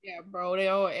real? Yeah, bro. They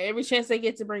all every chance they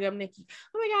get to bring up Nicki.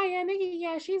 Oh my god, yeah, Nicki,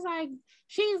 yeah, she's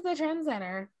the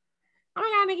trendsetter. Oh my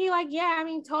god, Nicki, like, yeah, I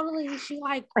mean, totally. She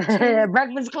like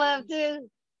Breakfast Club too.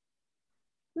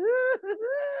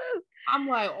 I'm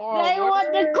like, oh, they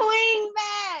want the queen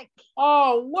back.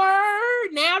 Oh,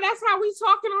 word! Now that's how we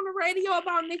talking on the radio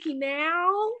about Nicki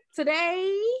now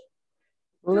today.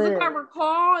 Because if I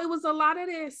recall, it was a lot of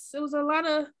this. It was a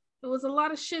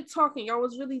lot of shit talking. Y'all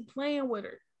was really playing with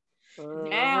her.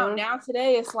 Now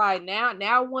today it's like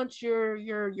now once your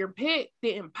pick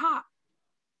didn't pop,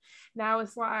 now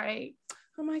it's like,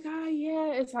 oh my god,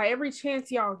 yeah. It's like every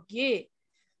chance y'all get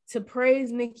to praise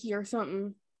Nicki or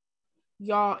something,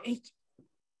 y'all.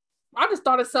 I just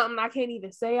thought of something I can't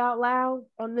even say out loud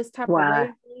on this type of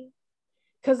way.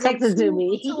 Because text it to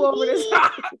me. Too over the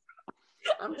top.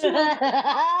 I'm too.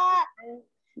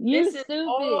 You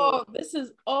stupid. This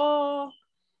is all,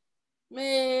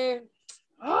 man.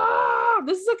 Oh,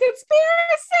 this is a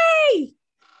conspiracy.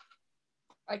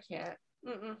 I can't.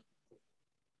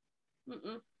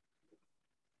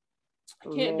 I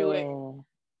can't do it.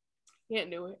 Can't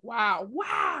do it. Wow.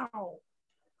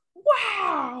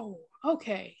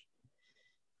 Okay.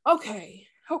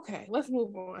 Let's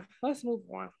move on.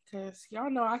 Because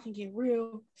y'all know I can get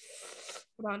real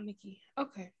about Nicki.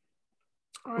 Okay.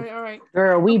 All right.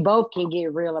 Girl, we both can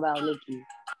get real about Nicki.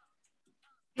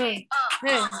 Hey,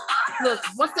 look,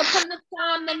 once upon a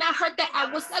time, and I heard that I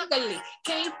was ugly.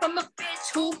 Came from a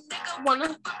bitch who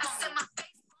wanna.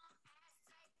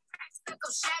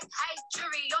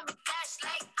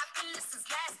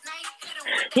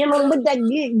 Hit him with that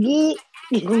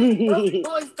get.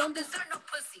 Boys don't deserve no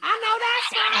pussy. I know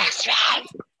that's right.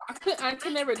 I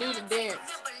could never do the dance.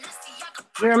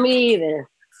 Girl, me either.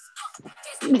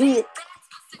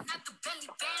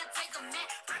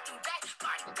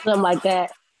 Something like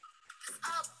that.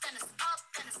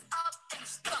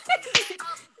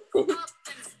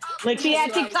 Like she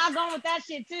had TikTok on with that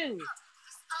shit too.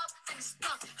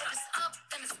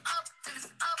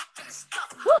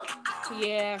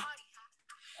 Yeah.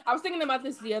 I was thinking about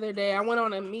this the other day. I went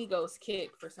on a Migos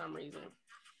kick for some reason.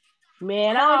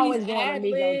 Man, I always go on a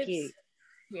Migos kick.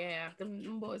 Yeah,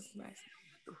 them boys is nice.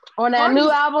 On that new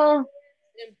album?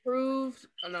 Improved.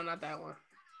 Oh, no, not that one.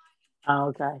 Oh,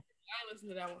 okay. I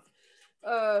listened to that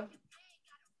one.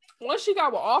 Once she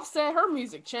got with Offset, her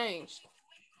music changed.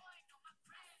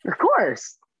 Of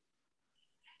course.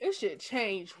 This shit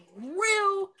changed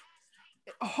real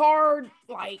hard,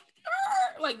 like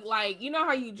you know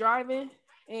how you driving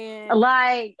and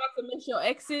like about to miss your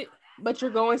exit, but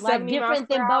you're going 70 like miles different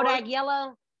per than hour. Bodak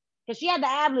Yellow, because she had the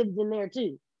ad-libs in there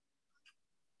too.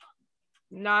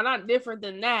 No, not different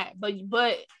than that, but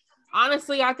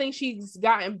honestly, I think she's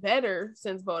gotten better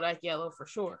since Bodak Yellow for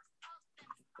sure.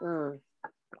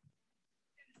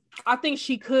 I think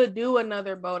she could do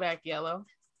another Bodak Yellow.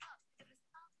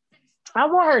 I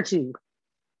want her to.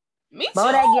 Me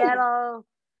too.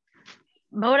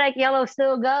 Bodak Yellow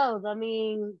still goes. I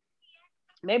mean,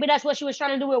 maybe that's what she was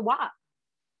trying to do with WAP.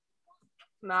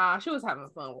 Nah, she was having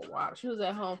fun with WAP. She was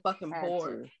at home fucking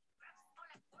bored.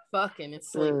 Fucking and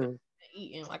sleeping.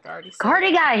 Eating, like I already said.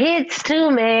 Cardi got hits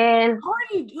too, man.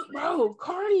 Cardi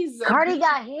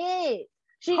got hits.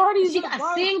 She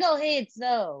got single hits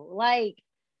though. Like,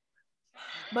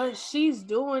 but she's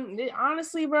doing it.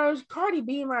 Honestly, bro, Cardi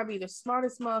B might be the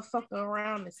smartest motherfucker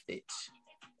around this bitch.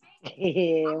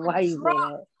 Yeah, why you say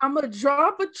that? I'm gonna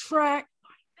drop a track.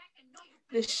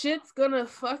 The shit's gonna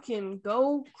fucking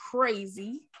go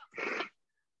crazy.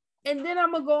 And then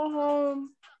I'm gonna go home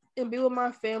and be with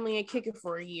my family and kick it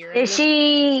for a year. Is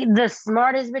she the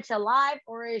smartest bitch alive,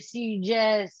 or is she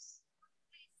just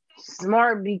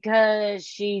smart because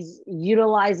she's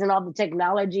utilizing all the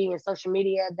technology and social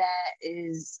media that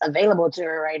is available to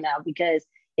her right now? Because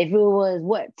if it was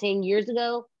 10 years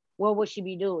ago, what would she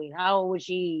be doing? How would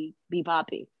she be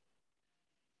popping?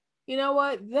 You know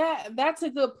what? That's a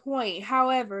good point.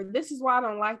 However, this is why I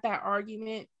don't like that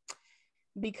argument,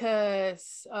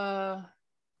 because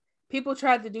people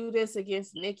tried to do this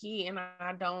against Nicki, and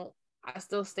I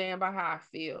still stand by how I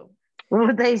feel. What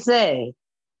would they say?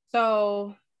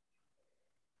 So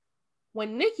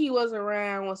when Nicki was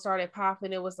around, when started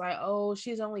popping, it was like, oh,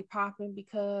 she's only popping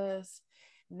because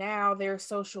now there's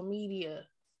social media.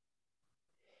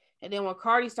 And then when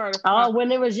Cardi started popping, when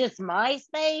it was just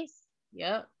MySpace?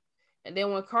 Yep. And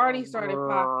then when Cardi started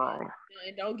popping,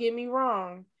 and don't get me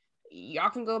wrong, y'all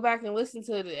can go back and listen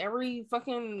to every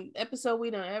fucking episode we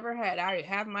done ever had. I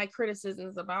have my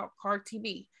criticisms about Cardi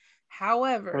B.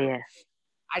 However,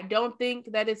 I don't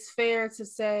think that it's fair to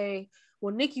say,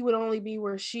 well, Nicki wouldn't be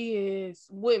where she is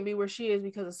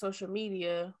because of social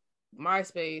media,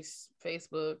 MySpace,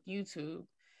 Facebook, YouTube,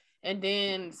 and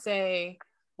then say,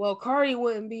 well, Cardi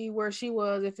wouldn't be where she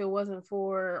was if it wasn't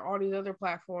for all these other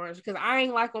platforms. Because I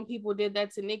ain't like when people did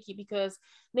that to Nicki, because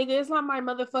nigga, it's not my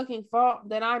motherfucking fault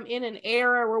that I'm in an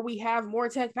era where we have more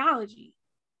technology.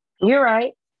 You're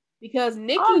right. Because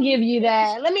Nicki, I'll give you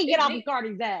that. Let me get off of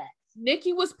Cardi's ass.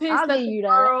 Nicki was pissed that the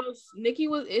girls.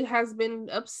 It has been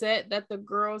upset that the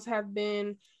girls have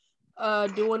been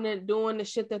doing the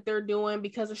shit that they're doing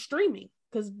because of streaming.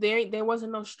 Because there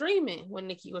wasn't no streaming when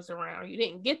Nicki was around. You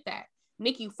didn't get that.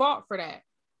 Nicki fought for that.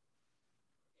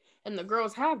 And the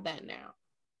girls have that now.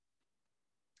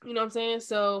 You know what I'm saying?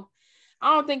 So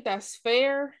I don't think that's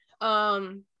fair.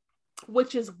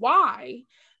 Which is why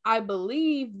I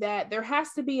believe that there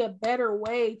has to be a better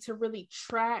way to really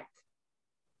track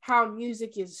how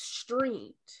music is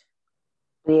streamed.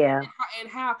 Yeah. And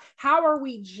how are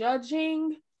we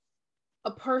judging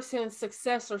a person's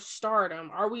success or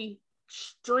stardom? Are we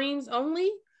streams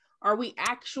only? Are we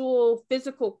actual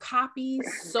physical copies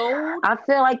sold? I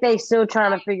feel like they still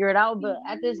trying to figure it out, but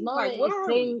at this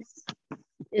moment,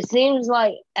 it seems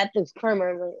like at this current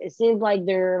moment, it seems like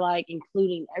they're like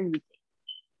including everything.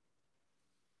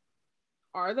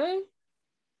 Are they?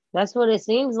 That's what it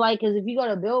seems like. Because if you go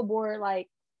to Billboard, like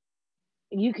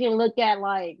you can look at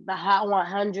like the Hot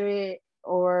 100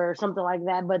 or something like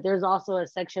that, but there's also a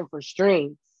section for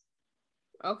streams.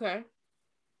 Okay.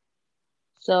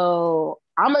 So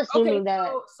I'm assuming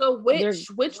that. So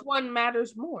which one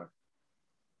matters more?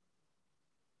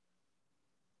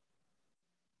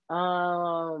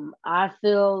 I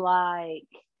feel like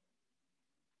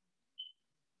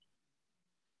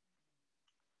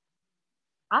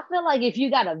if you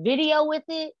got a video with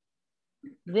it,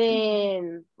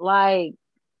 then like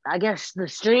I guess the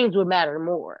streams would matter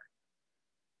more.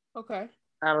 Okay.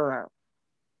 I don't know.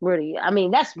 Really, I mean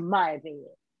that's my opinion.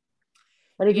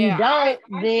 But if you don't,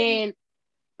 then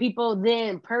people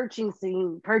then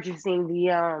purchasing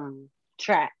the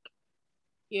track.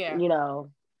 Yeah. You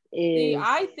know.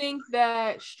 I think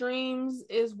that streams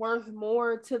is worth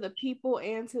more to the people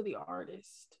and to the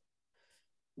artist.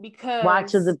 Because why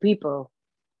to the people?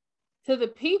 To the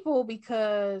people,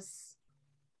 because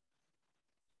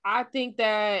I think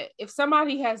that if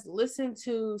somebody has listened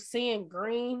to Seeing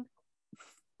Green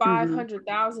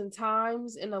 500,000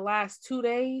 times in the last 2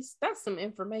 days, that's some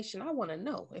information I want to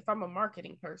know if I'm a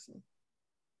marketing person.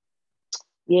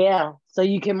 Yeah, so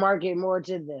you can market more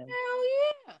to them. Hell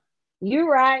yeah. You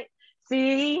right.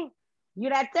 See, you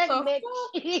that tech bitch.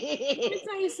 Let me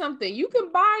tell you something. You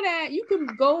can buy that. You can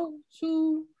go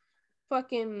to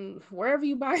fucking wherever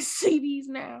you buy CDs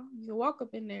now. You can walk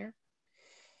up in there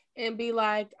and be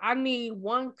like, I need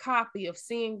 1 copy of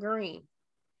Seeing Green.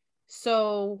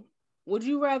 So would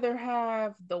you rather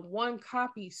have the 1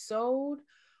 copy sold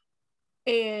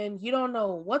and you don't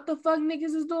know what the fuck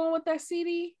niggas is doing with that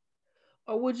CD?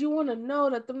 Or would you want to know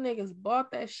that them niggas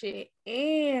bought that shit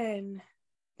and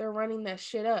they're running that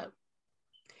shit up?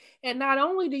 And not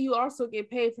only do you also get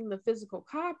paid from the physical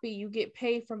copy, you get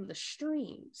paid from the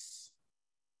streams.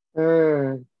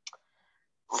 So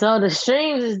the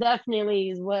streams is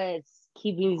definitely what's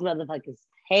keeping these motherfuckers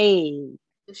paid.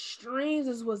 The streams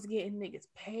is what's getting niggas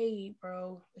paid,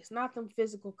 bro. It's not them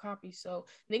physical copies. So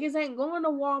niggas ain't going to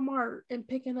Walmart and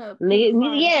picking up.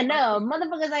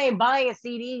 Motherfuckers ain't buying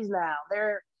CDs now.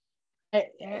 They're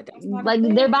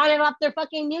they're buying it off their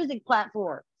fucking music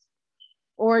platforms,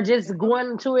 or just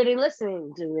going to it and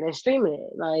listening to it and streaming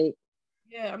it. Like,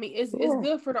 yeah, I mean, it's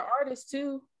good for the artists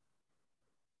too.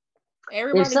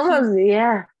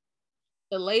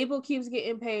 The label keeps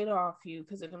getting paid off you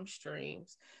because of them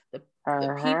streams. The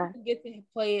people get to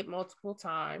play it multiple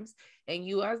times, and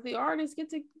you as the artist get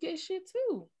to get shit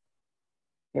too.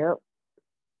 Yep.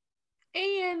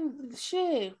 And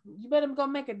shit, you better go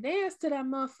make a dance to that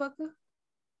motherfucker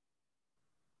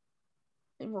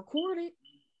and record it.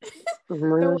 They'll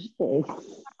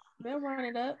run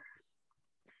it up.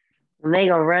 They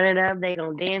gonna run it up. They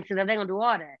gonna dance it up. They gonna do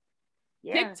all that.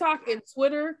 Yeah. TikTok and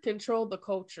Twitter control the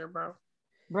culture, bro.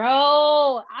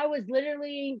 Bro,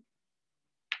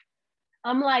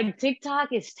 I'm like,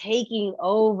 TikTok is taking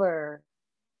over.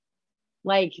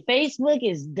 Like, Facebook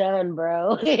is done,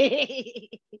 bro.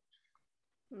 It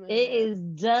is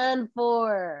done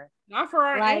for. Not for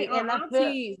our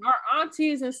aunties. Our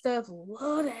aunties and stuff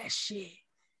love that shit.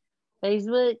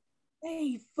 Facebook?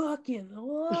 They fucking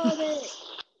love it.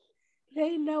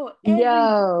 They know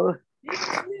every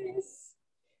business.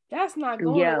 That's not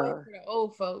going away for the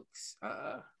old folks.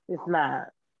 It's not.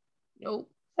 Nope.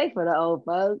 Say for the old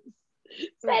folks.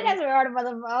 Say that's where all the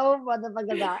old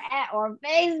motherfuckers are at on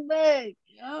Facebook.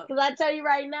 Because I tell you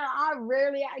right now, I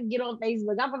get on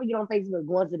Facebook. I probably get on Facebook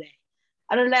once a day.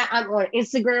 Other than that, I'm on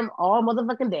Instagram all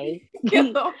motherfucking day.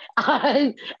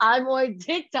 I'm on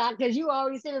TikTok because you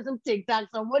always sending some TikTok.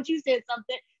 So once you send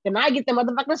something, then I get the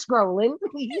motherfucker scrolling.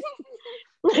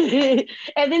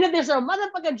 And then if there's a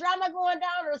motherfucking drama going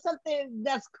down or something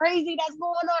that's crazy that's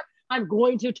going on, I'm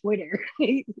going to Twitter.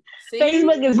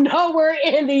 Facebook is nowhere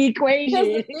in the equation.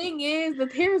 Because the thing is,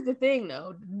 here's the thing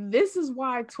though. This is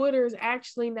why Twitter is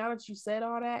actually, now that you said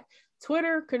all that,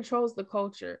 Twitter controls the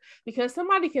culture, because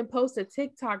somebody can post a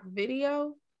TikTok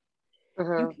video.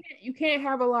 You can't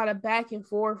have a lot of back and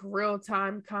forth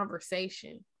real-time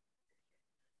conversation.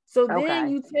 So then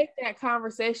you take that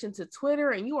conversation to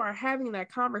Twitter and you are having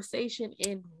that conversation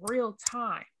in real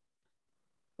time.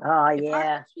 Oh, if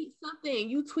yeah. I tweet something,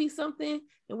 you tweet something,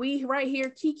 and we right here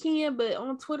kikiing, but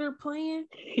on Twitter playing.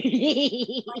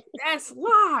 Like, that's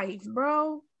live,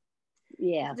 bro.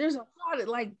 Yeah. There's a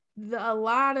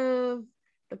lot of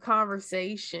the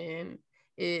conversation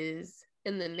is,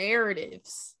 and the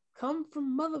narratives come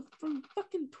from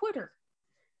fucking Twitter.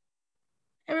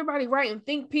 Everybody writing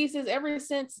think pieces ever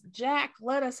since Jack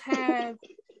let us have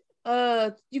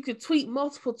you could tweet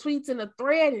multiple tweets in a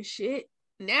thread and shit.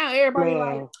 Now everybody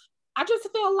like, I just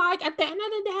feel like at the end of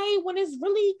the day, when it's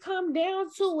really come down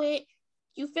to it,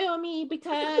 you feel me?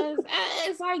 Because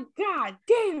it's like, God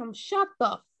damn, shut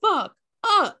the fuck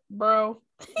up, bro.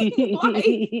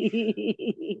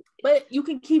 But you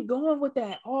can keep going with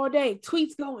that all day.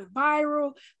 Tweets going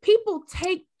viral. People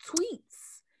take tweets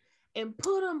and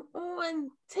put them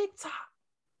on TikTok.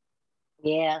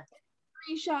 Yeah.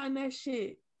 Screenshotting that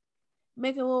shit.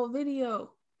 Make a little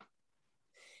video.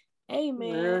 Hey,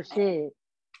 man. Real shit.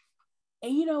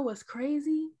 And you know what's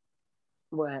crazy?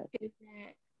 What? Is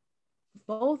that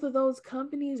both of those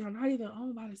companies are not even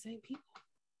owned by the same people.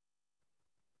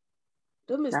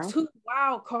 Them is two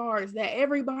wild cards that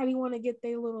everybody want to get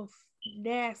their little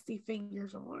nasty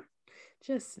fingers on.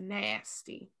 Just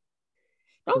nasty.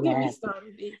 Don't get me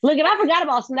started. Bitch. Look, and I forgot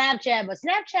about Snapchat, but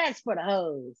Snapchat's for the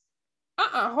hoes.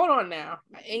 Hold on now.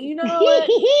 And you know what?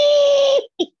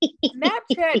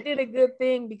 Snapchat did a good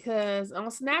thing because on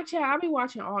Snapchat, I be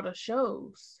watching all the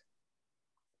shows.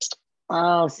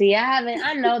 Oh, see, I haven't.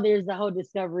 I know there's the whole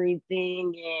Discovery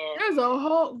thing, and There's a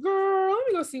whole girl. Let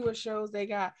me go see what shows they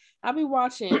got. I'll be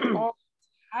watching all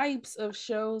types of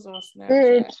shows on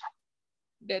Snapchat.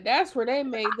 That's where they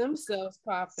made themselves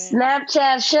popping.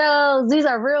 Snapchat shows. These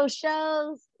are real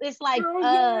shows. It's like Girl,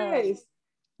 yes.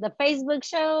 the Facebook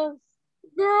shows.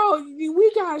 Girl,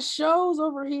 we got shows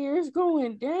over here. It's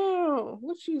going down.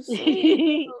 What you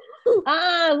saying?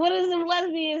 What is them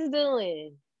lesbians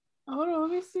doing? Hold on,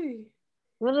 let me see.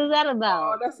 What is that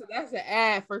about? Oh, that's an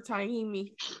ad for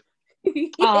Tahimi.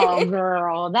 Oh,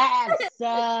 girl, that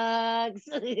sucks.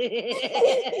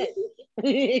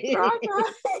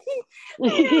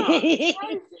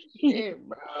 Shit,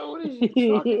 bro. What is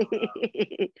you talking about?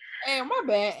 Hey, my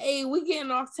bad. Hey, we getting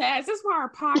off task. That's why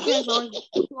our podcast on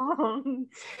long.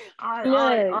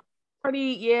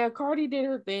 Cardi did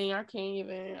her thing. I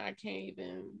can't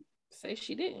even say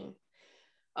she didn't.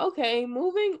 Okay,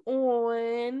 moving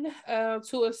on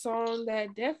to a song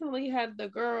that definitely had the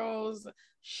girls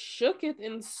shooketh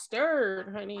and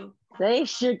stirred, honey. They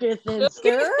shooketh and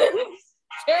stirred.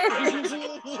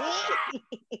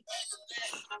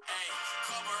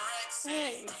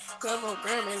 Hey, couple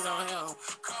Grammys on him.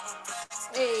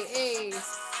 Hey,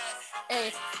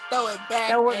 throw it back.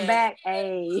 Throw it back,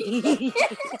 hey.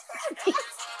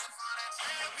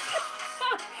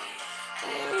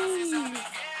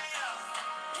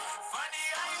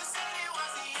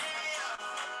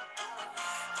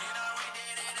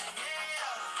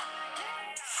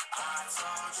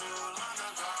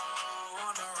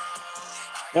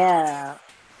 Yeah.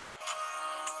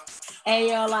 And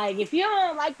yo, like, if you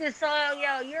don't like this song,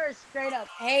 yo, you're a straight up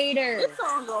hater. This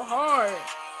song go hard.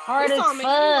 Hard as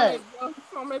fuck. This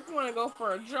song make you want to go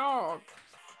for a jog.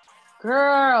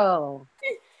 Girl.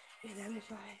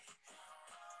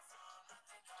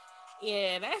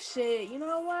 Yeah, that shit. You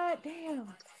know what?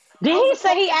 Damn. Did he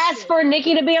say he asked for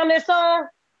Nicki to be on this song?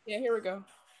 Yeah, here we go.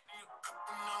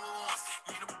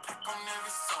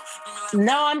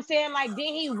 No, I'm saying, like,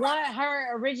 did he want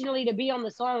her originally to be on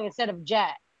the song instead of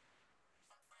Jack?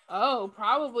 Oh,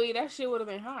 probably. That shit would have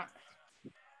been hot.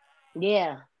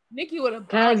 Yeah. Nicki would have.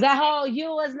 Because that whole "you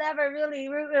was never really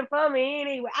rooting for me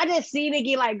anyway." I just see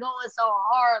Nicki like going so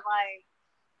hard, like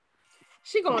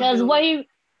she going because what you.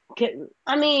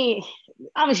 I mean,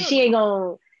 obviously she ain't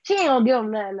gonna give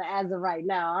him nothing as of right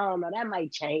now. I don't know. That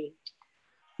might change,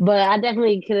 but I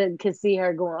definitely could see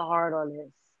her going hard on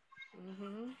this.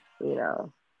 Mm-hmm. You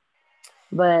know.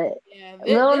 But yeah,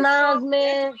 Lil Nas,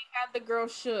 man, had the girl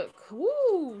shook.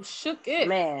 Woo, shook it,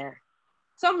 man.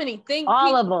 So many things.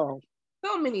 All of them.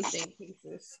 So many think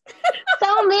pieces.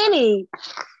 So many.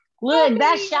 Look,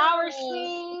 that shower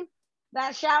scene.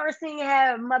 That shower scene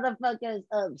had motherfuckers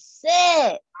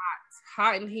upset.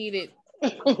 Hot and heated.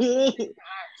 It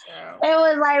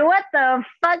was like, what the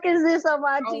fuck is this on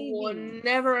my TV? I will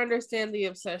never understand the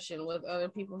obsession with other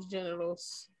people's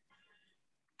genitals.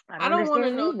 I don't want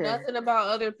to know nothing about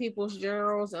other people's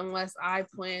genitals unless I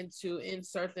plan to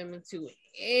insert them into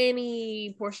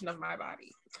any portion of my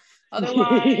body.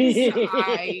 Otherwise,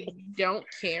 I don't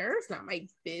care. It's not my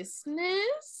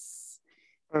business.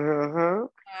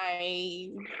 I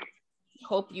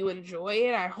hope you enjoy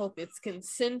it. I hope it's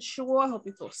consensual. I hope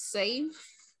you feel safe.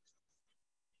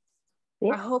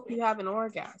 I hope you have an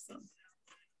orgasm.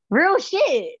 Real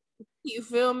shit. You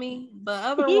feel me? But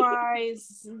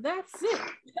otherwise, that's it.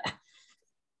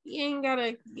 You ain't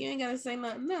gotta say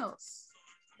nothing else.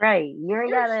 Right. You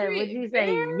ain't gotta, what'd you say,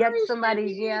 yuck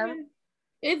somebody's yum?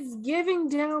 It's giving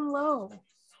down low.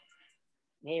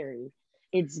 Mary.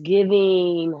 It's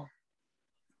giving.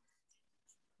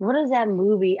 What is that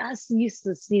movie? I used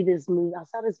to see this movie. I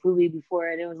saw this movie before,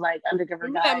 and it was like Undercover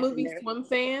Guys. That movie, Swim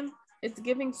Fan? It's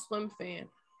giving Swim Fan.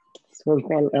 Swim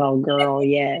Fan. Oh, girl,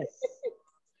 yes.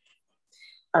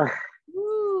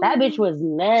 That bitch was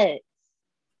nuts.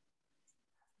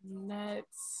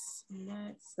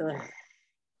 Nuts.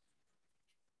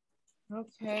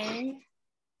 Okay.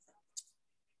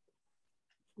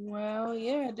 Well,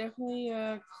 yeah, definitely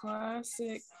a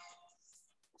classic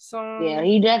song. Yeah,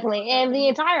 he definitely, and the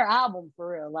entire album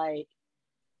for real. Like,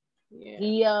 yeah.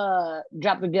 He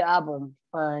dropped a good album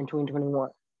in 2021.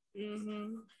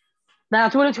 Mm-hmm. Now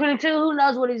 2022, who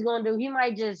knows what he's gonna do? He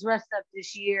might just rest up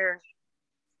this year.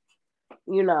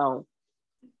 You know.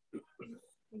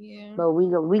 Yeah. But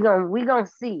we gonna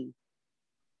see.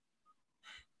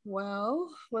 Well,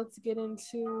 let's get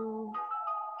into.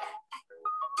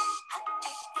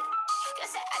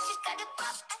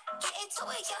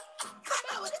 come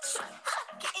out with a truck.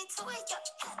 Get into it, yo.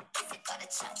 If you got a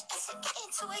truck, I said get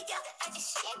into it, yo. I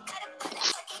just she ain't gotta put it,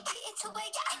 fucking get into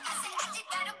it, yo. I said I just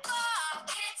gotta ball,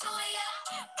 get into it, yo.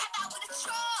 Come out with a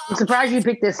truck. I'm surprised you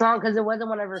picked this song because it wasn't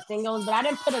one of her singles, but I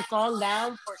didn't put a song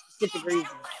down for a specific reason.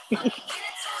 You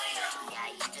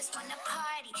just wanna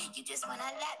party, you just wanna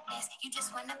lap dance, you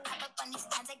just wanna pop up on these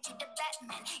stands like you the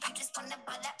Batman. You just wanna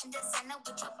ball up in the center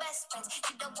with your best friends.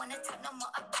 You don't wanna talk no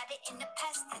more about it in the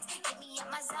past tense. Get me in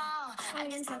my zone, I'm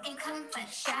just talking comfort,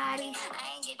 shawty.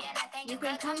 I ain't give you nothing, you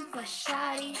can come for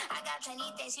shawty. I got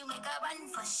plenty things you make a run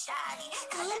for shawty.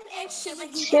 Call him extra, but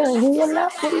he Sure, he will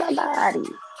not with my body.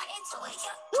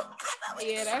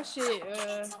 Yeah, that shit.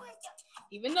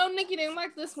 Even though Nikki didn't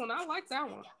like this one, I like that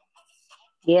one.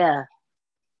 Yeah.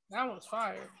 That one's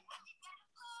fire.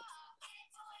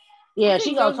 Yeah,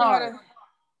 she goes hard.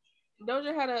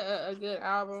 Doja had a good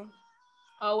album.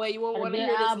 Oh wait, you want to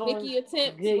hear album, this Nicki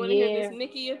attempt? You want to hear this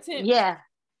Nicki attempt? Yeah.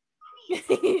 Y'all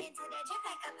need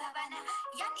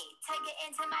to get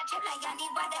into my drip like y'all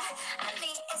need water. I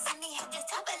mean, it's in the head, just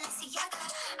top Balenciaga.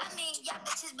 I mean, y'all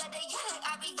bitches better you like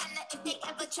Ariana. If they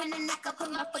ever tryna knock up,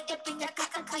 put my foot up in your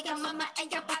cock and call your mama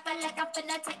and your papa like I'm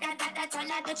finna take that, turn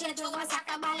that bitch into a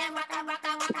soccer ball and rock,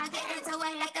 get into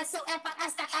it like a suit and fuck a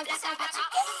stock, I'm just a bitch.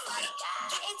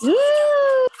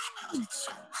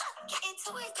 Get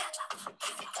into it,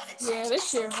 yeah, this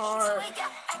shit hard.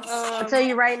 I'll tell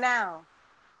you right now.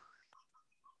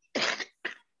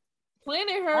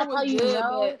 Planet Her was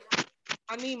good, but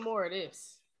I need more of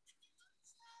this.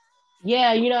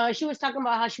 Yeah, you know, she was talking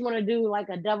about how she want to do like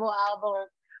a double album,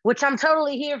 which I'm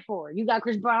totally here for. You got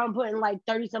Chris Brown putting like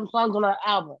 30-some songs on her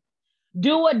album.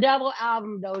 Do a double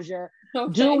album, Doja.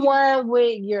 Okay. Do one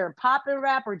with your pop and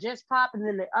rap or just pop and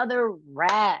then the other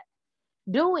rap.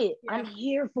 Do it. Yeah. I'm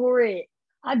here for it.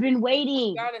 I've been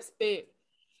waiting.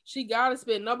 She gotta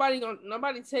spit. Nobody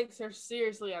takes her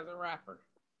seriously as a rapper.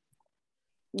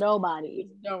 Nobody.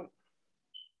 Don't.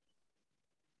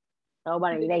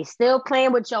 Nobody. They still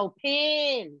playing with your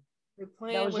pen. They're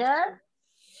playing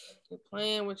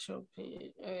with your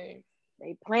pen. Hey.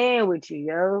 They playing with you,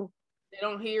 yo. They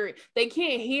don't hear it. They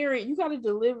can't hear it. You gotta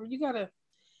deliver. You gotta.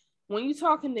 When you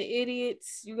talking to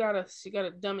idiots, you gotta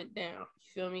dumb it down.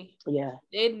 You feel me? Yeah.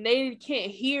 They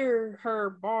can't hear her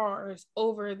bars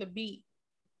over the beat.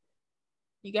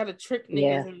 You gotta trick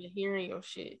niggas into hearing your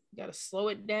shit. You gotta slow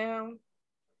it down.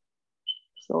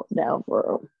 Slow it down,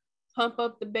 bro. Pump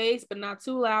up the bass, but not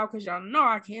too loud, because y'all know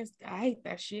I hate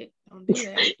that shit. Don't do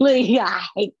that. Yeah, I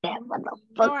hate that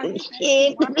motherfucking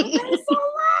shit. Why the bass so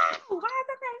loud? Why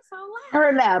the bass so loud?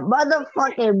 Turn that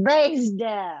motherfucking bass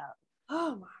down.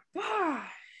 Oh my god.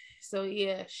 So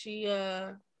yeah, she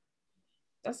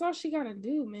that's all she gotta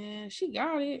do, man. She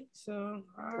got it. So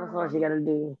that's all she gotta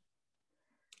do.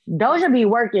 Doja be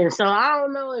working, so I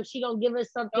don't know if she gonna give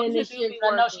us something this year.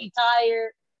 I know she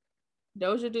tired.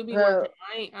 Doja do be working.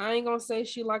 I ain't gonna say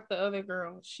she like the other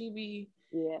girl. She be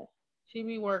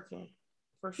working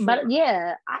for sure. But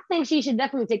yeah, I think she should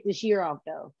definitely take this year off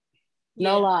though.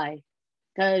 No lie.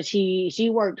 Cause she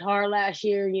worked hard last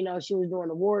year, you know, she was doing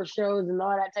award shows and all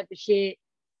that type of shit.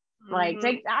 Like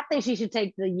I think she should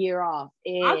take the year off.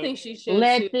 And I think she should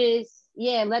let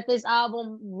this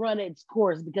album run its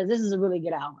course, because this is a really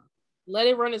good album. Let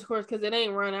it run its course, because it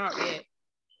ain't run out yet.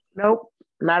 Nope,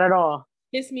 not at all.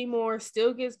 Kiss Me More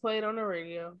still gets played on the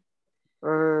radio.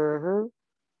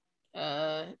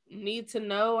 Need to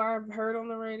Know, I've heard on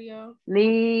the radio.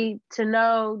 Need to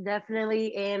Know,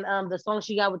 definitely. And the song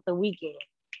she got with The Weeknd.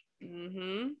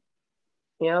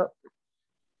 Yep.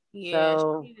 Yeah,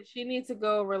 so, she needs to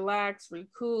go relax,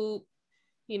 recoup,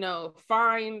 you know,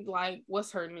 find like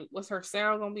what's her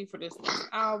sound gonna be for this next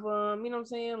album. You know what I'm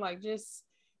saying? Like, just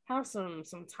have some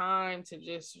time to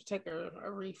just take a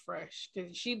refresh,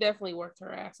 because she definitely worked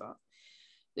her ass off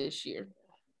this year.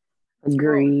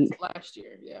 Agreed. Last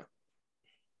year, yeah.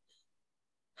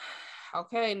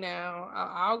 Okay, now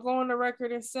I'll go on the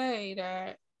record and say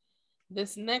that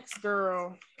this next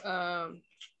girl,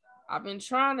 I've been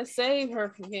trying to save her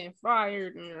from getting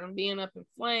fired and being up in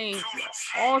flames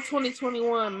all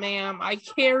 2021, ma'am. I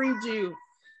carried you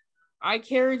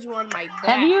on my back.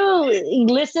 Have you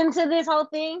listened to this whole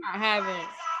thing? I haven't.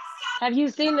 Have you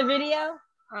seen the video?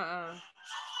 Oh,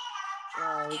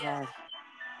 okay.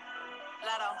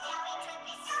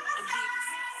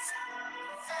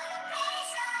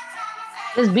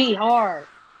 This beat hard.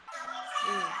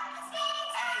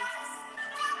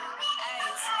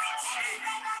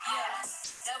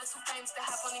 Never too famous to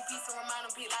hop on the beats and remind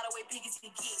him big lot of way big as he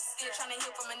gets. Still trying to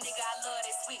heal from a nigga I love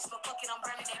that switch, but fuck it, I'm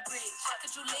burning that bridge. How could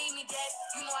you leave me, dad?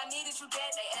 You know I needed you,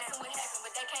 dad. They asking what happened,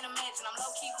 but they can't imagine. I'm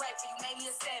low-key grateful, you made me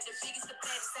a savage. The biggest, the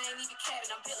baddest, I ain't even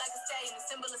cabbing. I'm built like a stallion, a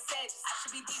symbol of sadness. I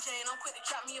should be DJing, I'm quick to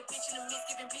drop me a bitch in the mix,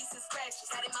 giving beats and scratches.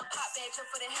 Got in my pop bag just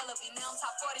for the hell of it. Now I'm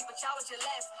top 40, but y'all was just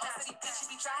laughing. Most of these bitches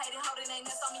be try hating, holding they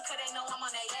nuts on me, cause they know I'm on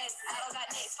their ass. I don't got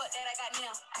next, fuck that, I got now.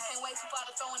 I can't wait too far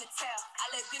to throw in the towel.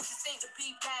 I let bitches think the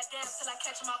beat died down till I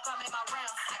catch them off guard, make my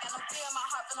round. I got no fear in my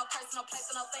heart for no person, no place,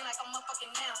 or no thing like I'm motherfucking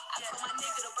now. I told my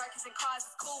nigga the Birkins and cars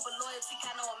is cool, but loyalty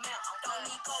got no amount. Don't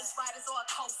need ghost riders or a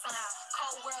cosign.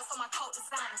 Cold world, so my coat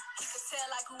designer. He could tell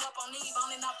I grew up on Eve,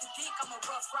 on and off the dick, I'm a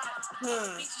rough rider.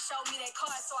 Bitches showed me their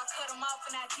cards, so I cut them off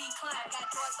and I declined. Got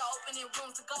doors to open and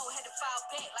rooms to go, had to file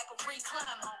back like a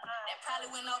recline. That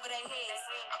probably went over their heads.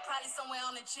 I'm probably somewhere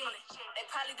on the jet. They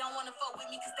probably don't want to fuck with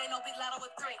me cause they know Big Lotto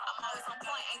a threat. I'm always on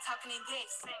point, ain't talking in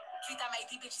dicks. Keith, I make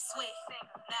these bitches sweat.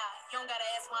 Nah, you don't gotta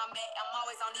ask where I'm at. I'm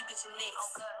always on these bitches' necks.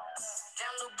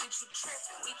 Damn little bitch, you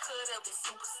tripping. We could have been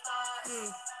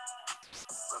superstars.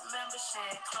 Remember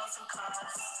sharing clothes and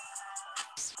cars.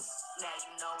 Now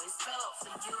you know it's up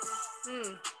for you.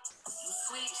 You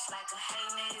switch like a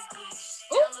hangman's bitch.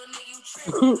 Damn little nigga, you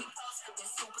tripping. We supposed to be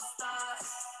superstars.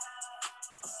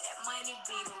 That money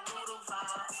be the root of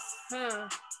all. Now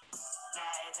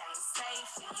it ain't safe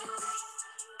for you.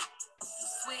 You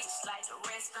switch like the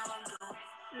rest don't do.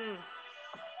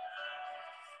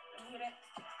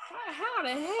 How the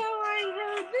hell I ain't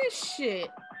heard this shit?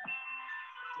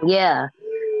 Yeah.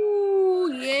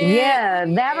 Ooh, Yeah,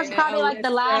 that was probably like the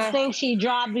Alyssa. last thing she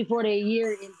dropped before the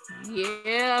year ended.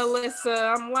 Yeah,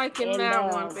 Alyssa, I'm liking And,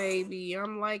 that one, baby.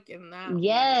 I'm liking that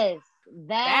yes, one.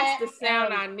 that's the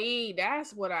sound I need.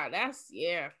 That's that's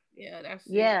it.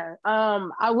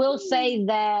 I will say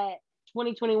that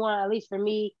 2021, at least for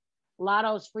me,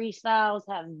 Lotto's freestyles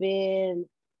have been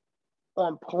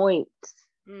on point.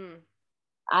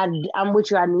 I'm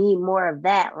with you. I need more of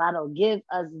that. Lotto, give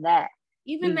us that.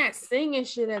 Even that singing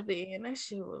shit at the end, that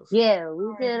shit was we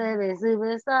could have been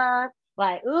superstar.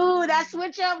 Like, ooh, that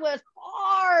switch up was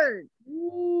hard.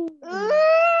 Ooh.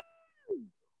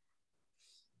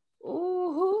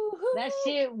 That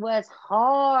shit was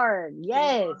hard.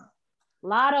 Yes. Yeah.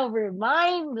 Lotto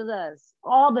reminds us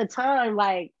all the time,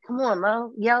 like, come on,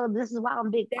 bro. Yo, this is why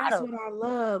I'm big Lotto. That's what I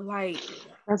love. Like,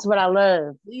 that's what I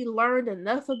love. We learned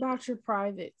enough about your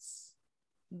privates.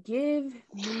 Give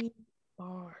me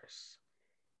bars.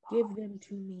 Give them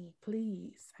to me,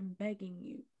 please. I'm begging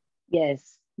you.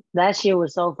 Yes. That shit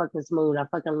was so fucking smooth. I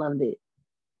fucking loved it.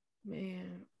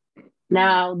 Man.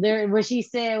 Now, what she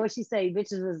say,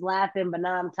 bitches was laughing, but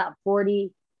now I'm top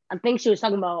 40. I think she was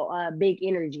talking about Big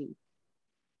Energy.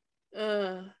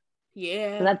 Yeah.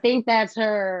 Because I think that's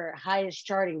her highest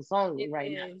charting song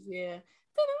right now. Yeah.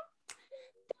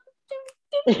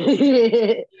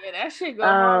 Yeah, that shit go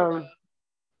hard.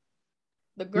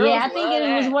 The girls, yeah, I think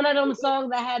it was one of them songs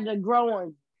that had to grow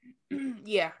on.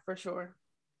 Yeah, for sure.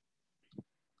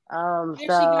 So she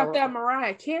got that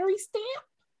Mariah Carey stamp.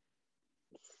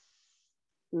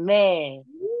 Man.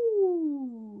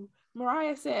 Ooh.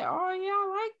 Mariah said, "Oh yeah, I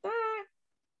like that."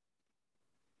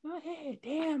 Go ahead,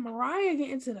 damn, Mariah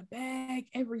get into the bag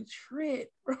every trip,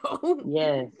 bro.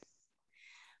 Yes.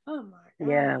 Oh my god.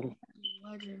 Yeah.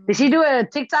 Did she do a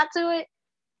TikTok to it?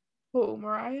 Who,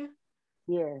 Mariah?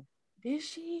 Yeah. Did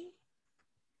she?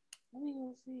 Let me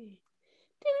go see.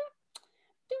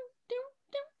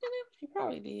 She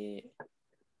probably did.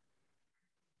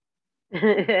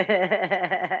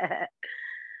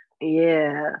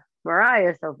 Yeah.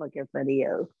 Mariah's so fucking funny,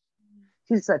 yo.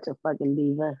 She's such a fucking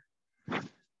diva.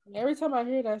 Every time I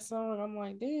hear that song, I'm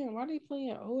like, damn, why they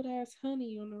playing old ass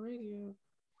Honey on the radio?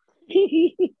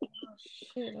 Oh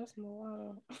shit, that's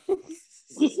Mulatto.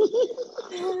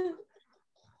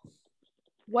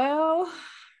 Well,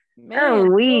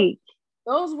 man, weak.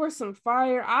 Those were some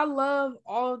fire. I love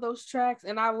all of those tracks,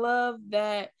 and I love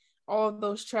that all of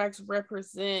those tracks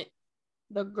represent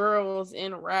the girls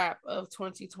in rap of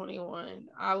 2021.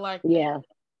 I like that. Yeah.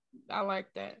 I like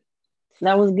that.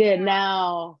 That was good.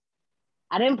 Now,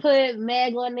 I didn't put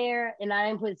Meg on there, and I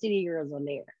didn't put City Girls on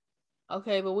there.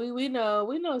 Okay, but we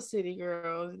know City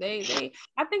Girls. They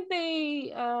I think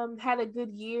they had a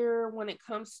good year when it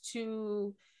comes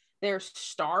to their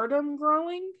stardom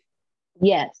growing.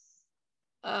 Yes.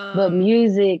 But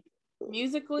musically,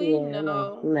 yeah,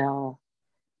 no.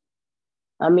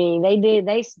 I mean,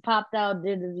 they popped out,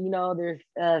 did their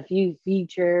few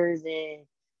features and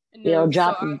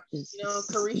dropped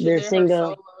Carisha did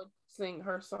single. Sing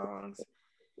her songs.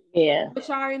 Yeah.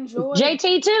 Which I enjoy.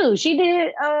 JT too. She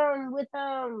did with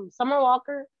Summer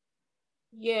Walker.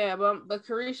 Yeah, but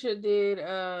Carisha did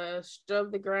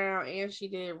Strub the Ground and she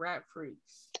did Rap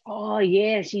Freaks. Oh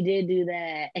yeah, she did do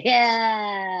that.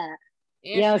 Yeah.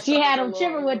 And Yo, she she started had a him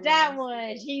tripping little with that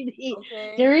romance. one. She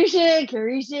Okay.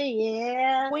 Carisha,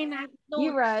 yeah. Buenas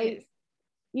You right. noches.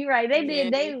 You right. They Yeah,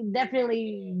 did. They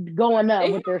definitely going up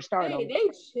they with their stardom. they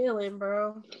chilling,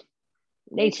 bro.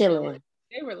 They chilling.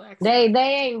 They relaxing. They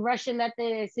ain't rushing nothing.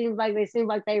 It seems like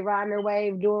they riding their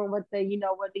wave, doing what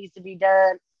what needs to be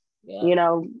done. Yep. You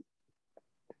know,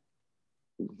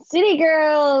 City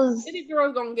Girls. City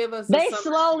Girls gonna give us. They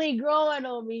slowly growing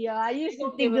on me, yo. I used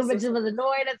to think it was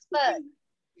annoying as fuck,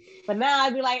 but now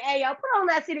I'd be like, "Hey, yo, put on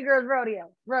that City Girls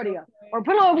rodeo, okay. Or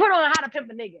put on How to Pimp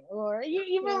a Nigga, or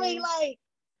you really like."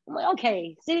 I'm like,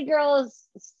 okay, City Girls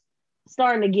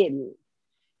starting to get me.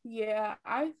 Yeah,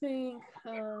 I think.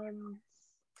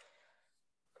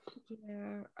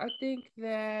 I think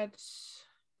that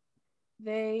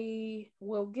they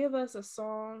will give us a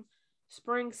song,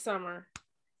 spring, summer,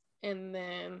 and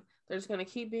then they're just gonna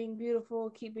keep being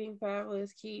beautiful, keep being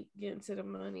fabulous, keep getting to the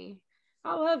money.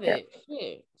 I love it. Yeah.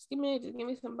 Shit. Just give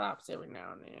me some bops every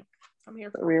now and then. I'm here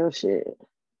for real shit.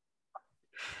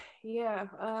 Yeah.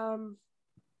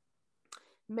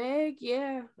 Meg,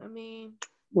 yeah. I mean,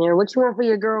 yeah, what you want for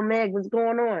your girl Meg? What's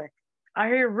going on? I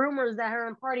hear rumors that her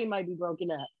and Party might be broken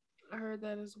up. I heard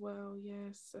that as well.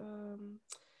 Yes.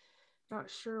 Not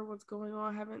sure what's going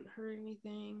on. I haven't heard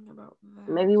anything about that.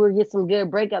 Maybe we'll get some good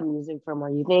breakup music from her.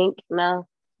 You think? No.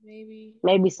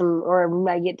 Maybe some, or we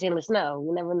might get Taylor Snow.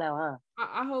 You never know, huh?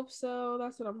 I hope so.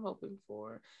 That's what I'm hoping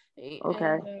for.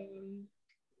 Okay. And,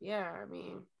 yeah, I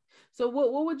mean, so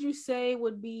what would you say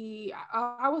would be?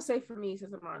 I would say for me,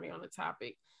 since I'm already on the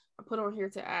topic, I put on here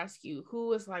to ask you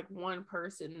who is like one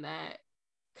person that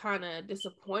kind of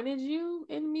disappointed you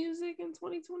in music in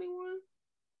 2021.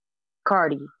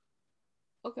 Cardi.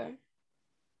 Okay.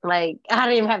 Like I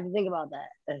didn't even have to think about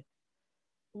that.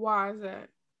 Why is that?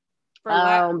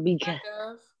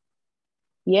 Because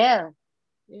yeah.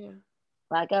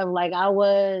 Like I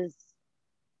was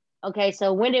okay.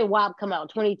 So when did WAP come out?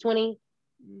 2020.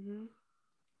 Mm-hmm.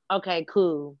 Okay,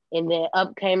 cool. And then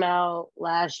Up came out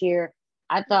last year.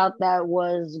 I thought that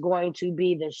was going to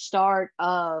be the start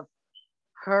of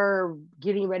her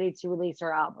getting ready to release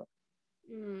her album.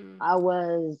 I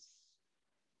was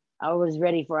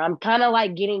ready for it. I'm kind of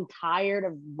like getting tired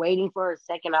of waiting for her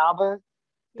second album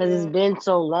because it's been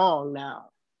so long now.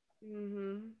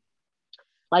 Mm-hmm.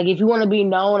 Like if you want to be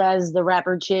known as the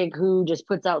rapper chick who just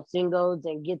puts out singles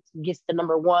and gets the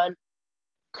number one,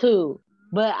 cool.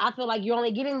 But I feel like you're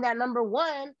only getting that number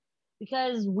one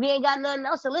because we ain't got nothing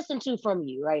else to listen to from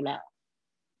you right now.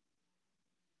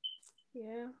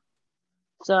 Yeah.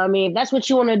 So I mean, if that's what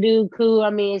you want to do, cool.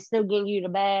 I mean, it's still getting you the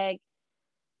bag.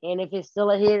 And if it's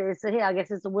still a hit, it's a hit. I guess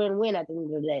it's a win-win at the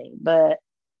end of the day. But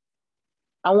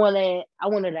I wanted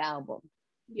the album.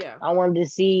 Yeah. I wanted to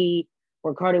see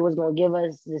where Cardi was going to give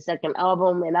us the second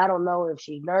album. And I don't know if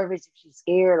she's nervous, if she's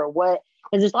scared or what.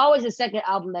 Because it's always a second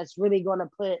album that's really going to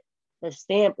put a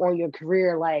stamp on your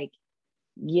career. Like,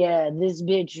 yeah, this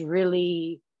bitch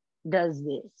really does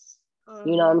this.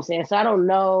 You know what I'm saying? So I don't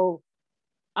know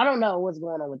what's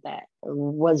going on with that.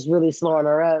 What's really slowing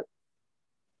her up.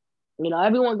 You know,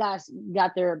 everyone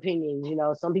got their opinions. You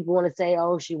know, some people want to say,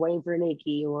 "Oh, she's waiting for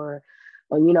Nicki," or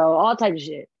you know, all types of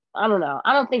shit. I don't know.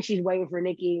 I don't think she's waiting for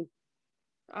Nicki.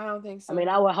 I don't think so. I mean,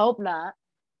 I would hope not.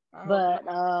 But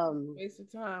waste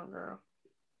of time, girl.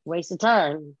 Waste of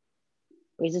time.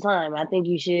 Waste of time. I think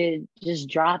you should just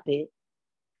drop it.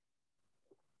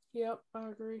 Yep, I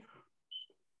agree.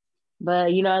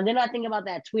 But you know, and then I think about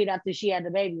that tweet after she had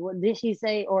the baby. What did she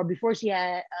say? Or before she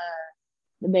had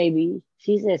the baby,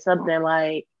 she said something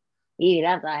like, "Even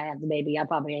after I have the baby, I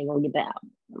probably ain't gonna get that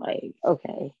album." Like,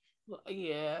 okay.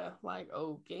 Yeah, like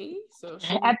okay. So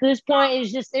at this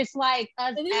point, it's like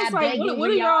us begging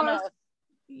what are y'all? Rihanna.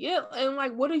 Yeah, and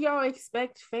like, what do y'all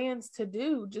expect fans to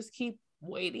do? Just keep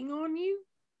waiting on you?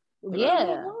 They're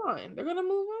gonna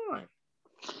move on.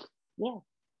 Yeah.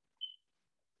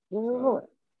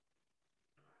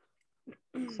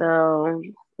 So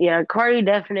yeah, Cardi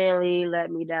definitely let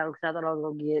me down because I thought I was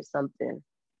gonna get something.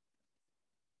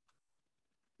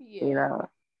 Yeah. You know.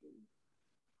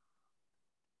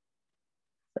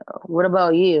 So what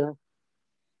about you?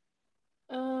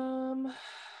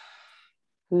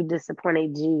 Who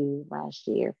disappointed you last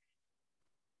year?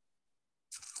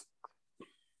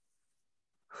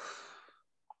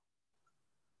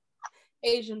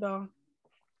 Asian Doll.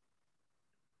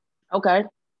 Okay.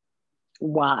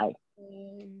 Why?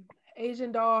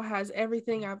 Asian Doll has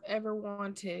everything I've ever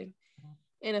wanted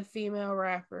in a female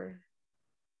rapper.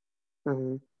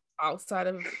 Mm-hmm. outside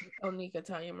of Onika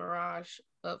Tanya Mirage,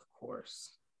 of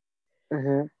course.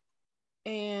 Mm-hmm.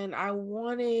 And I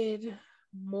wanted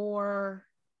more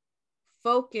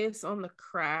focus on the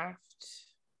craft.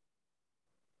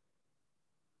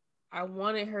 I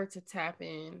wanted her to tap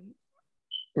in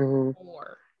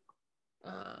more.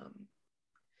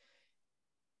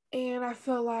 And I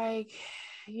feel like,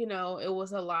 you know, it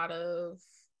was a lot of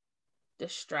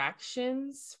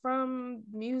distractions from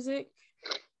music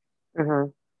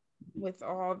with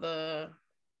all the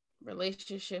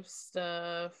relationship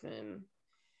stuff and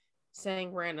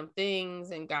saying random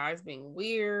things and guys being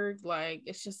weird. Like,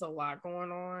 it's just a lot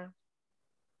going on.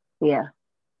 Yeah.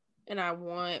 And I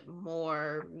want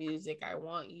more music. I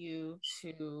want you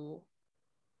to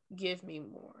give me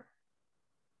more.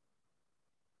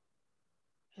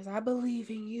 Because I believe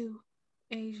in you,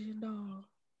 Asian doll.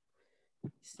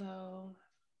 So,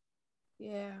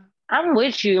 yeah. I'm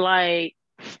with you. Like,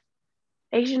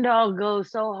 Asian doll goes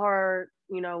so hard,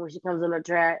 you know, when she comes on the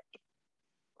track.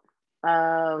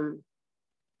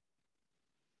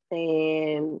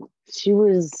 And she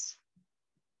was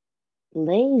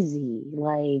lazy,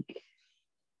 like,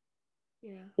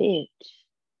 bitch.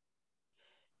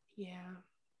 Yeah.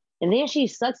 And then she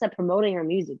sucks at promoting her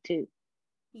music too.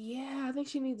 Yeah, I think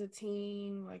she needs a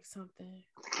team, like something.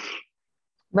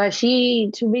 But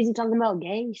she too busy talking about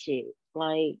gang shit.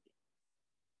 Like,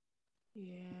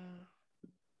 yeah.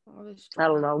 All this I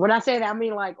don't know. When I say that, I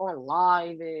mean like on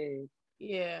live and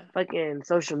fucking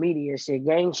social media shit,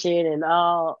 gang shit, and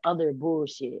all other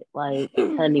bullshit. Like,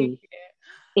 honey,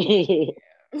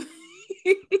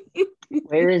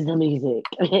 where is the music?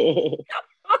 I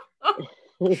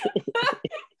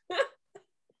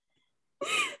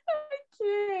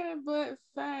can't, but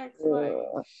facts, like,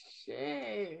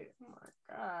 shit. Oh my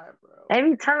God, bro.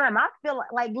 Every time I feel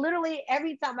like literally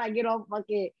every time I get on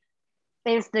fucking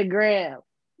Instagram,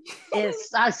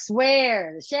 it's, I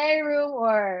swear, the Shade Room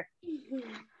or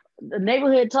the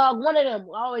Neighborhood Talk, one of them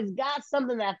always got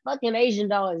something that fucking Asian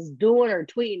doll is doing or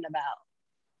tweeting about.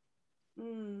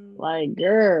 Like,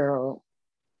 girl.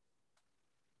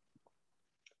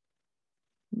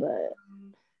 But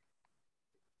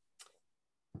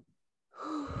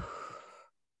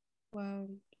well,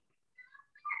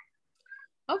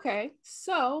 okay,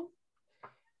 so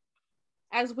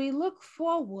as we look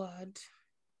forward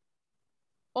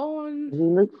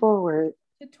to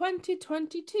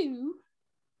 2022,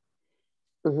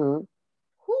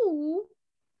 who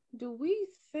do we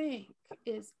think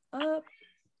is up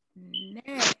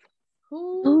next?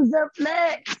 Who's up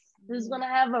next? Who's gonna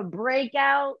have a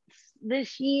breakout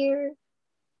this year?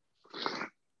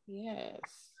 Yes.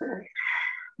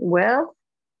 Well,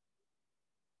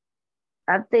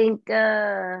 I think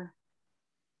the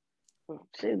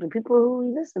people who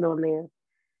we listed on there,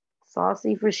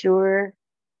 Saucy for sure.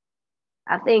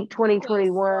 I think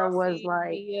 2021 was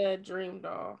like Bia, Dream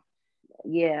Doll.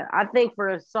 Yeah, I think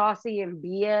for Saucy and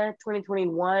Bia,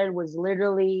 2021 was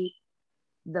literally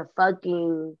the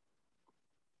fucking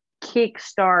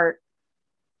kickstart,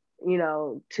 you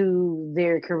know, to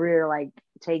their career like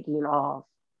taking off.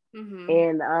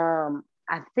 And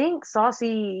I think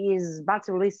Saucy is about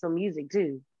to release some music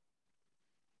too.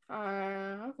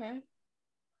 Okay.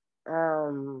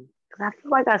 Cause I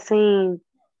feel like I seen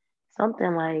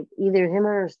something like either him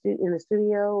or in the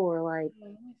studio or like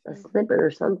a snippet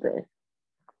or something.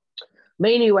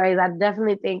 But anyways, I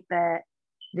definitely think that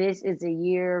this is a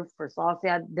year for Saucy.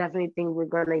 I definitely think we're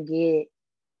gonna get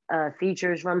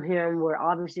features from him. We're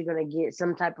obviously gonna get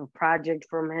some type of project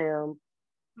from him.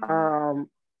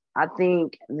 I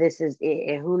think this is it.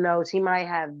 And who knows? He might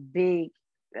have big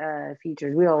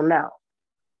features. We don't know.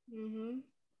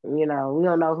 You know, we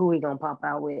don't know who he's gonna pop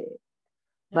out with.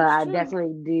 But I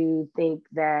definitely do think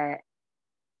that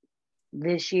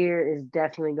this year is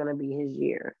definitely gonna be his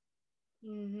year.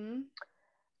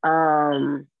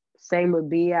 Same with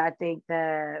Bia. I think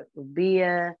that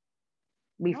Bia,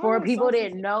 before people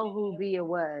didn't know who Bia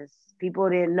was. People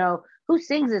didn't know who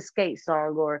sings this skate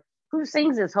song or who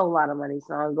sings this Whole Lot of Money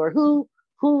song or who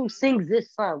sings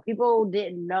this song. People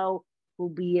didn't know who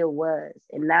Bia was.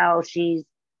 And now she's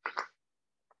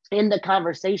in the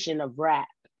conversation of rap.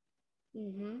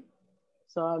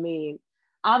 So, I mean,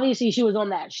 obviously she was on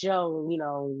that show, you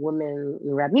know, Women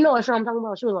in Rap. You know what show I'm talking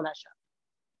about? She was on that show.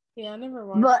 Yeah, I never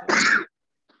watched it.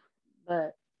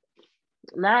 But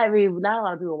not a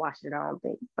lot of people watched it, I don't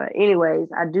think. But anyways,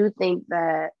 I do think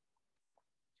that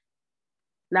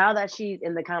now that she's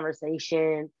in the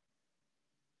conversation,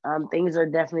 things are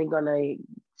definitely gonna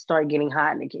start getting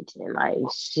hot in the kitchen. Like,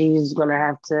 she's gonna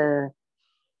have to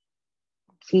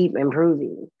keep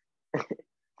improving.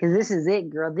 Because this is it,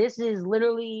 girl. This is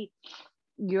literally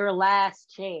your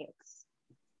last chance.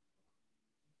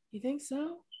 You think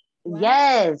so? Wow.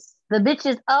 Yes. The bitch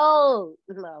is old.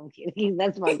 No, I'm kidding.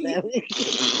 That's my up.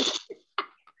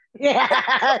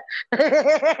 Yeah.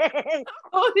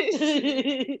 Oh,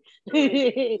 shit.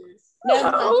 That's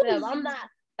fucked up. I'm not.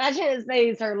 I shouldn't say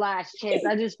it's her last chance.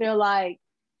 I just feel like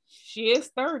she is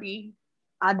 30.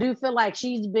 I do feel like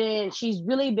she's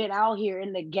really been out here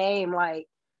in the game, like,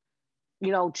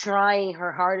 you know, trying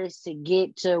her hardest to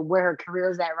get to where her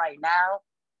career is at right now.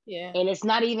 Yeah. And it's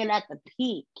not even at the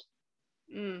peak.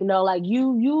 You know, like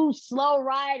you slow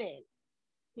riding.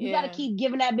 You gotta keep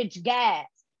giving that bitch gas.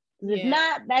 If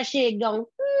not, that shit go,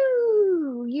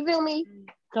 woo, you feel me?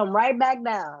 Come right back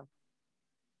down.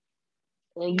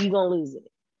 And you gonna lose it.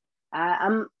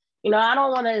 I'm you know, I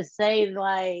don't wanna say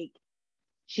like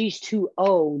she's too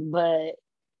old, but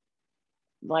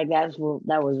like that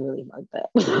was really fucked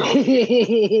up.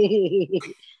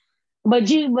 but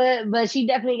she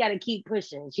definitely gotta keep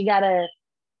pushing. She gotta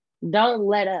don't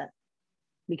let up.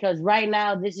 Because right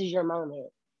now this is your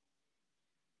moment.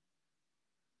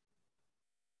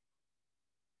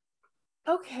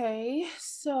 Okay,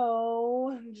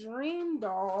 so Dream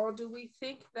Doll, do we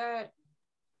think that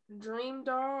Dream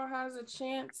Doll has a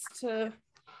chance to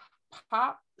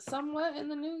pop somewhat in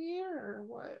the new year or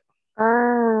what?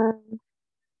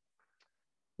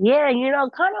 Yeah, you know,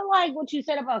 kind of like what you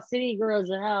said about City Girls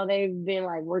and how they've been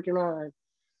like working on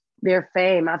their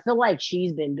fame. I feel like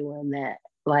she's been doing that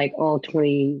like all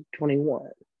 2021.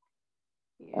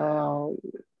 Yeah.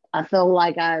 I feel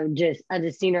like I just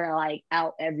seen her like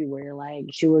out everywhere. Like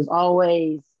she was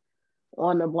always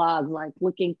on the blogs, like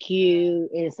looking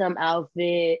cute in some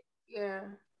outfit. Yeah.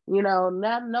 You know,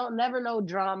 never no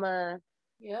drama.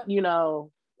 Yeah. You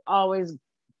know, always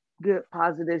good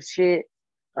positive shit.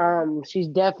 She's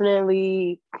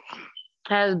definitely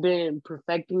has been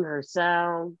perfecting her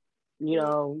sound. You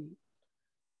know,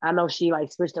 I know she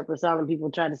like switched up her sound and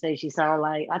people try to say she sound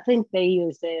like, I think they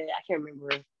even said, I can't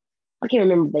remember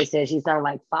if they said she sounded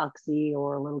like Foxy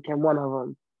or Little Kim, one of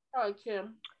them. Oh,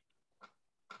 Kim.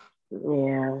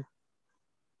 Yeah.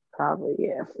 Probably,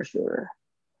 yeah, for sure.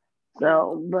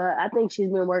 So, but I think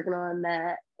she's been working on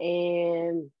that.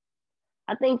 And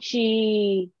I think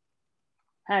she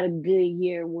had a good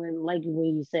year when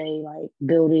you say, like,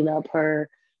 building up her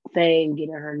fame,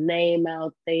 getting her name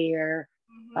out there.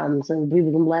 So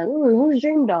people can be like, who's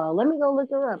Dream Doll? Let me go look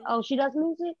her up. Oh, she does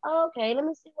music? Oh, okay, let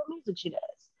me see what music she does.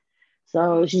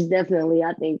 So she's definitely,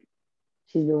 I think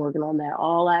she's been working on that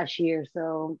all last year.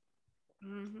 So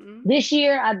this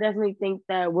year, I definitely think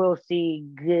that we'll see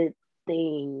good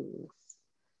things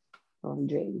on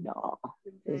Dream Doll.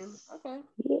 Okay.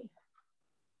 Yeah.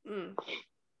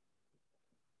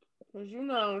 Because you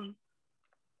know,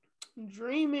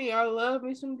 Dreamy, I love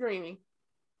me some Dreamy.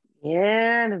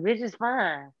 Yeah, the bitch is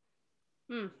fine.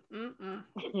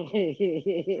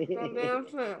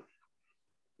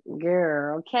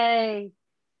 Girl, okay.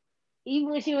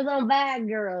 Even when she was on Bad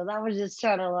Girls, I was just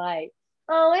trying to like,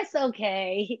 oh, it's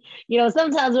okay. You know,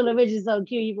 sometimes when a bitch is so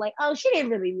cute, you're like, oh, she didn't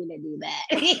really mean to do that.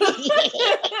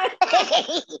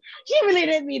 She really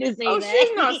didn't mean to say that.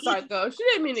 She's not psycho. She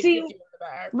didn't mean to kick you in the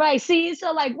back. Right, see,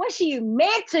 so like what she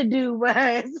meant to do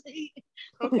was...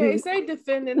 Okay, say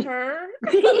defending her.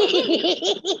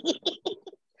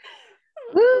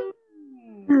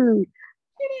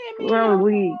 Wrong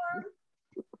week.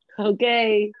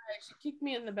 Okay. She kicked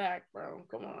me in the back, bro.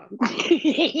 Come on.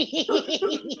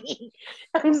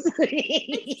 I'm sorry.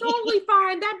 It's totally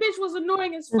fine. That bitch was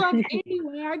annoying as fuck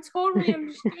anyway. I totally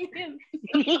understand.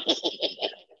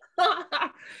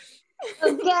 Okay.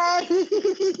 Oh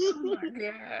my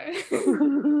god.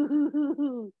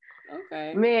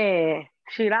 Okay. Man,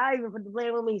 should I even put the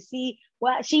blame on me? See,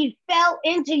 well, she fell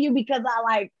into you because I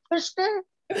like pushed her.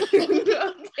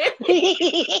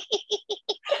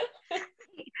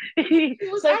 He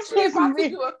was actually about to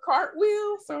do a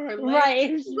cartwheel, so her leg.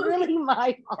 Right, it's really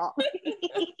my fault.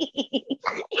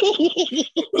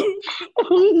 She's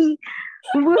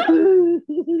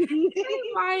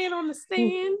lying on the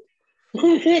stand.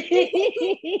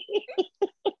 Committing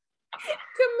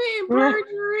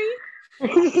perjury.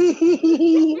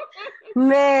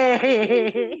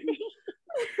 Man.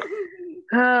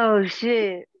 Oh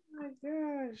shit. Oh my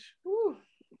gosh. Whew.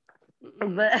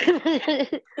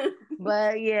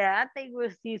 But yeah, I think we'll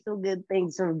see some good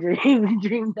things from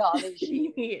Dream Doll this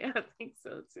year. Yeah, I think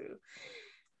so too.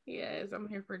 Yes, I'm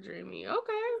here for Dreamy.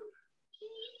 Okay.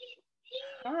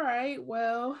 All right.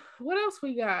 Well, what else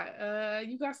we got?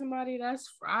 You got somebody that's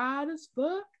fried as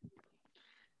fuck?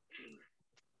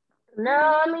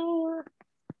 No, I mean,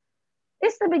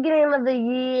 it's the beginning of the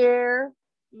year.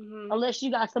 Unless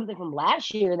you got something from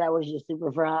last year that was just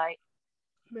super fried.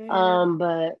 Man,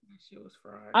 but she was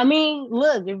fried. I mean,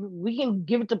 look, if we can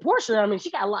give it to Portia. I mean,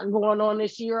 she got a lot going on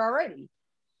this year already.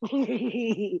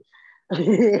 She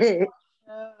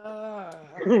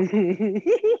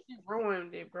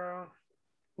ruined it, bro.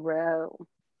 Bro,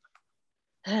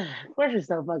 Portia's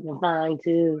so fucking fine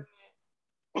too.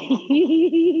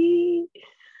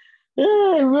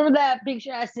 Remember that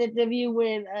picture I sent of you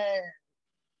when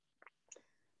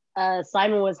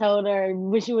Simon was holding her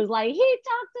when she was like, he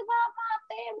talked about my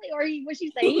family, or when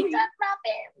she said he talked about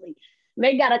family.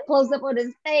 They got a close up on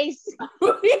his face.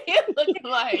 Looking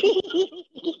like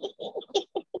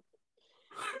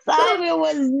Simon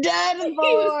was done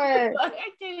for. Like, I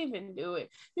can't even do it.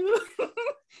 He was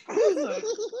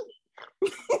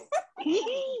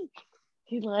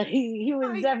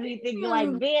definitely thinking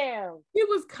like, damn. He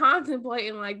was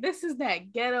contemplating like, this is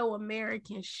that ghetto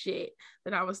American shit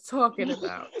that I was talking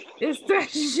about. It's that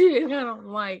shit I don't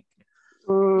like.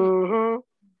 Mm-hmm.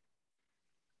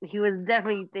 He was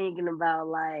definitely thinking about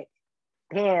like,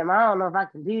 damn, I don't know if I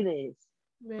can do this.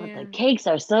 Man. But the cakes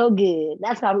are so good.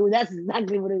 That's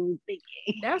exactly what he was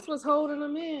thinking. That's what's holding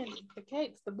him in. The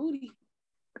cakes, the booty.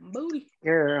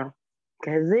 Girl,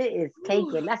 because it is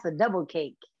caking. That's a double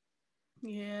cake.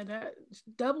 Yeah, that's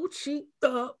double cheeked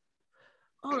up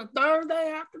on a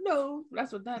Thursday afternoon.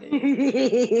 That's what that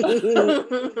is.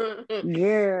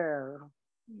 Girl.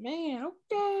 Man,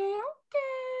 okay.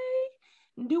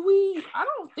 I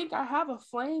don't think I have a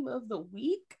flame of the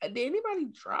week. Did anybody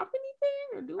drop anything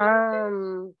or do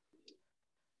anything?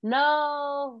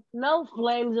 No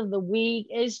flames of the week.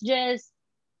 It's just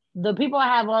the people I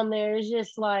have on there is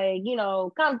just like,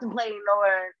 contemplating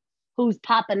on who's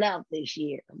popping out this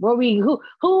year. Who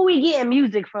are we getting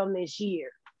music from this year?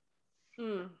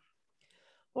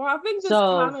 Well, I think this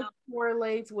kind of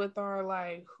correlates with our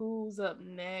like who's up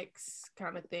next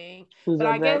kind of thing. But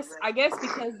I guess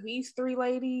because these three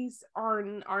ladies are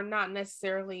not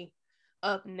necessarily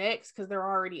up next because they're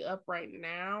already up right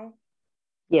now.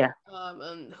 Yeah.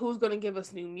 And who's gonna give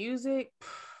us new music?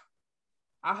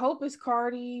 I hope it's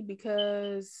Cardi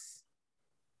because,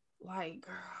 like,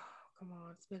 girl, come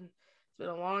on, it's been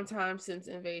a long time since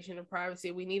Invasion of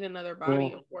Privacy. We need another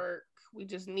body of work. We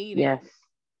just need it. Yes,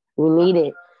 we need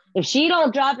it. If she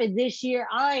don't drop it this year,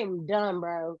 I am done,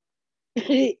 bro.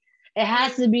 It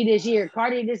has to be this year.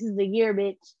 Cardi, this is the year,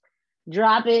 bitch.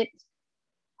 Drop it.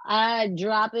 I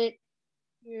drop it.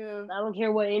 Yeah. I don't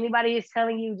care what anybody is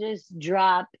telling you. Just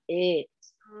drop it.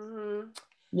 Mm-hmm.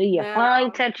 Do your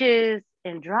fine touches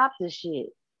and drop the shit.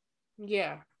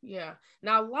 Yeah.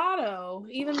 Now, Latto,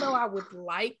 even though I would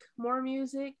like more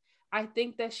music, I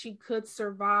think that she could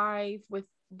survive with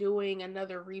doing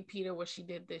another repeat of what she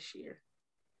did this year.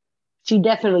 She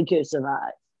definitely could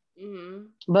survive. Mm-hmm.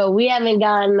 But we haven't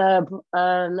gotten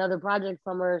another project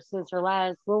from her since her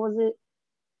last, what was it?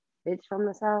 Bitch from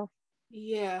the South?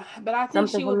 Yeah, but I think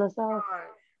she would be fine.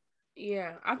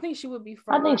 Yeah, I think she would be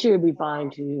fine. I think she would be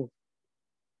fine too.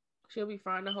 She'll be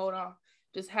fine to hold off.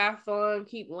 Just have fun,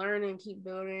 keep learning, keep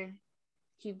building,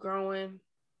 keep growing,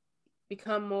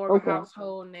 become more of a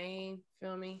household name.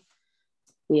 Feel me?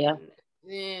 Yeah.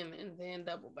 And then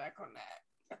double back on that.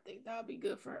 I think that'll be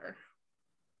good for her.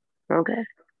 Okay.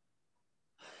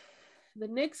 The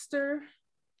Nixter,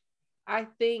 I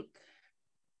think,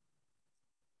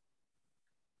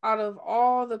 out of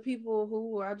all the people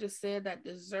who I just said that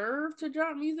deserve to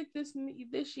drop music this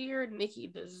year, Nicki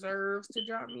deserves to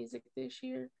drop music this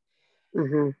year.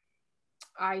 Mm-hmm.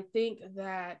 I think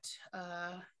that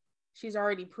she's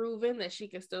already proven that she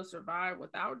can still survive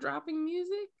without dropping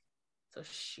music, so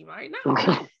she might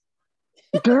not.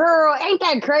 Girl, ain't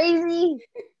that crazy?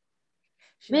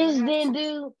 Bitch didn't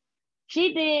do.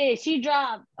 She did. She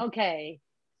dropped. Okay,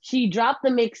 she dropped the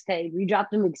mixtape. We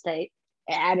dropped the mixtape.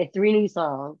 Added 3 new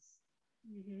songs.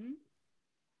 Mm-hmm.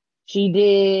 She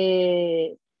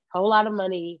did Whole Lot of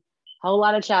Money, Whole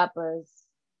Lot of Choppers.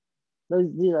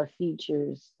 These are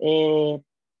features. And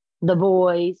The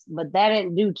Boys, but that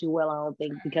didn't do too well, I don't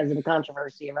think, because of the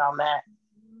controversy around that.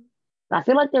 I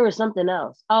feel like there was something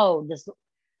else. Oh, this.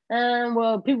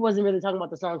 Well, people wasn't really talking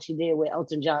about the song she did with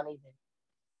Elton John either.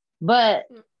 But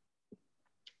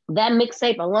that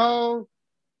mixtape alone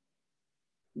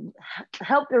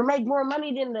helped her make more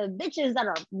money than the bitches that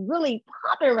are really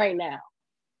popping right now.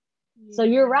 Yeah. So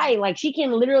you're right. Like, she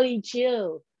can literally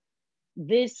chill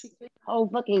this whole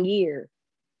fucking year.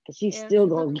 Because she's still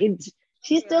gonna get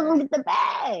the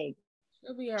bag.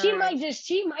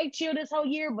 She might chill this whole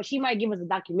year, but she might give us a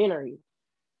documentary.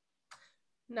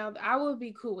 Now, I would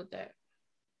be cool with that.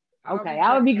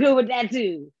 I would be cool with that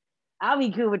too. I'll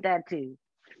be cool with that too.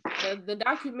 the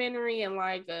documentary and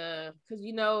like because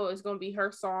you know it's gonna be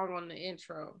her song on the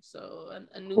intro, so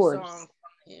a new song on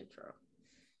the intro.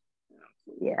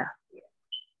 Yeah.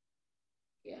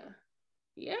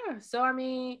 So I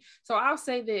mean, so I'll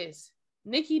say this: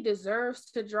 Nicki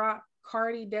deserves to drop.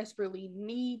 Cardi desperately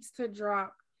needs to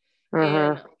drop,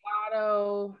 and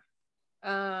Latto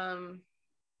can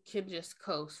just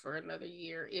coast for another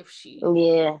year if she.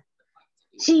 Yeah.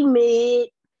 She mid.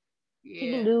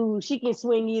 Yeah. She can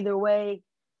swing either way.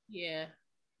 Yeah.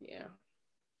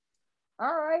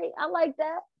 All right. I like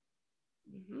that.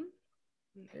 Mm-hmm.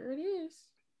 There it is.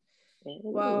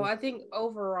 Well, I think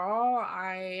overall,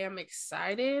 I am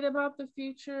excited about the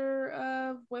future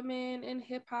of women in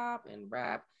hip hop and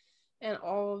rap and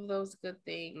all of those good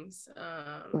things.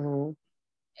 And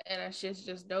that shit's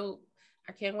just dope.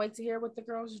 I can't wait to hear what the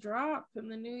girls drop in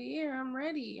the new year. I'm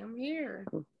ready. I'm here.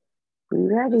 We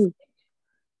ready.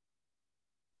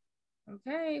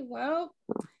 Okay, well,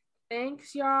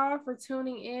 thanks y'all for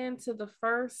tuning in to the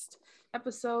first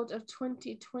episode of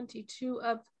 2022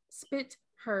 of Spit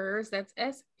Hers. That's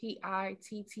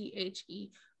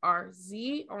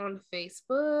SPITTHERZ on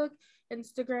Facebook,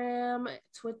 Instagram,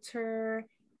 Twitter,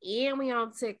 and we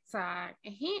on TikTok.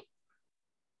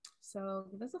 So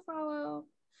give us a follow.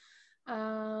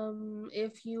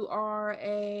 If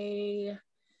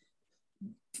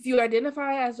you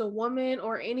identify as a woman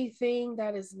or anything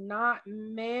that is not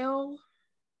male,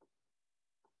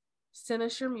 send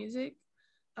us your music.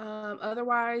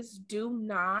 Otherwise, do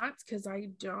not, because I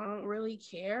don't really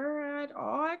care at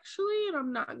all, actually, and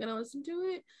I'm not gonna listen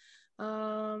to it.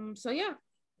 So yeah.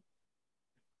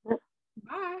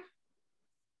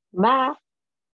 Bye.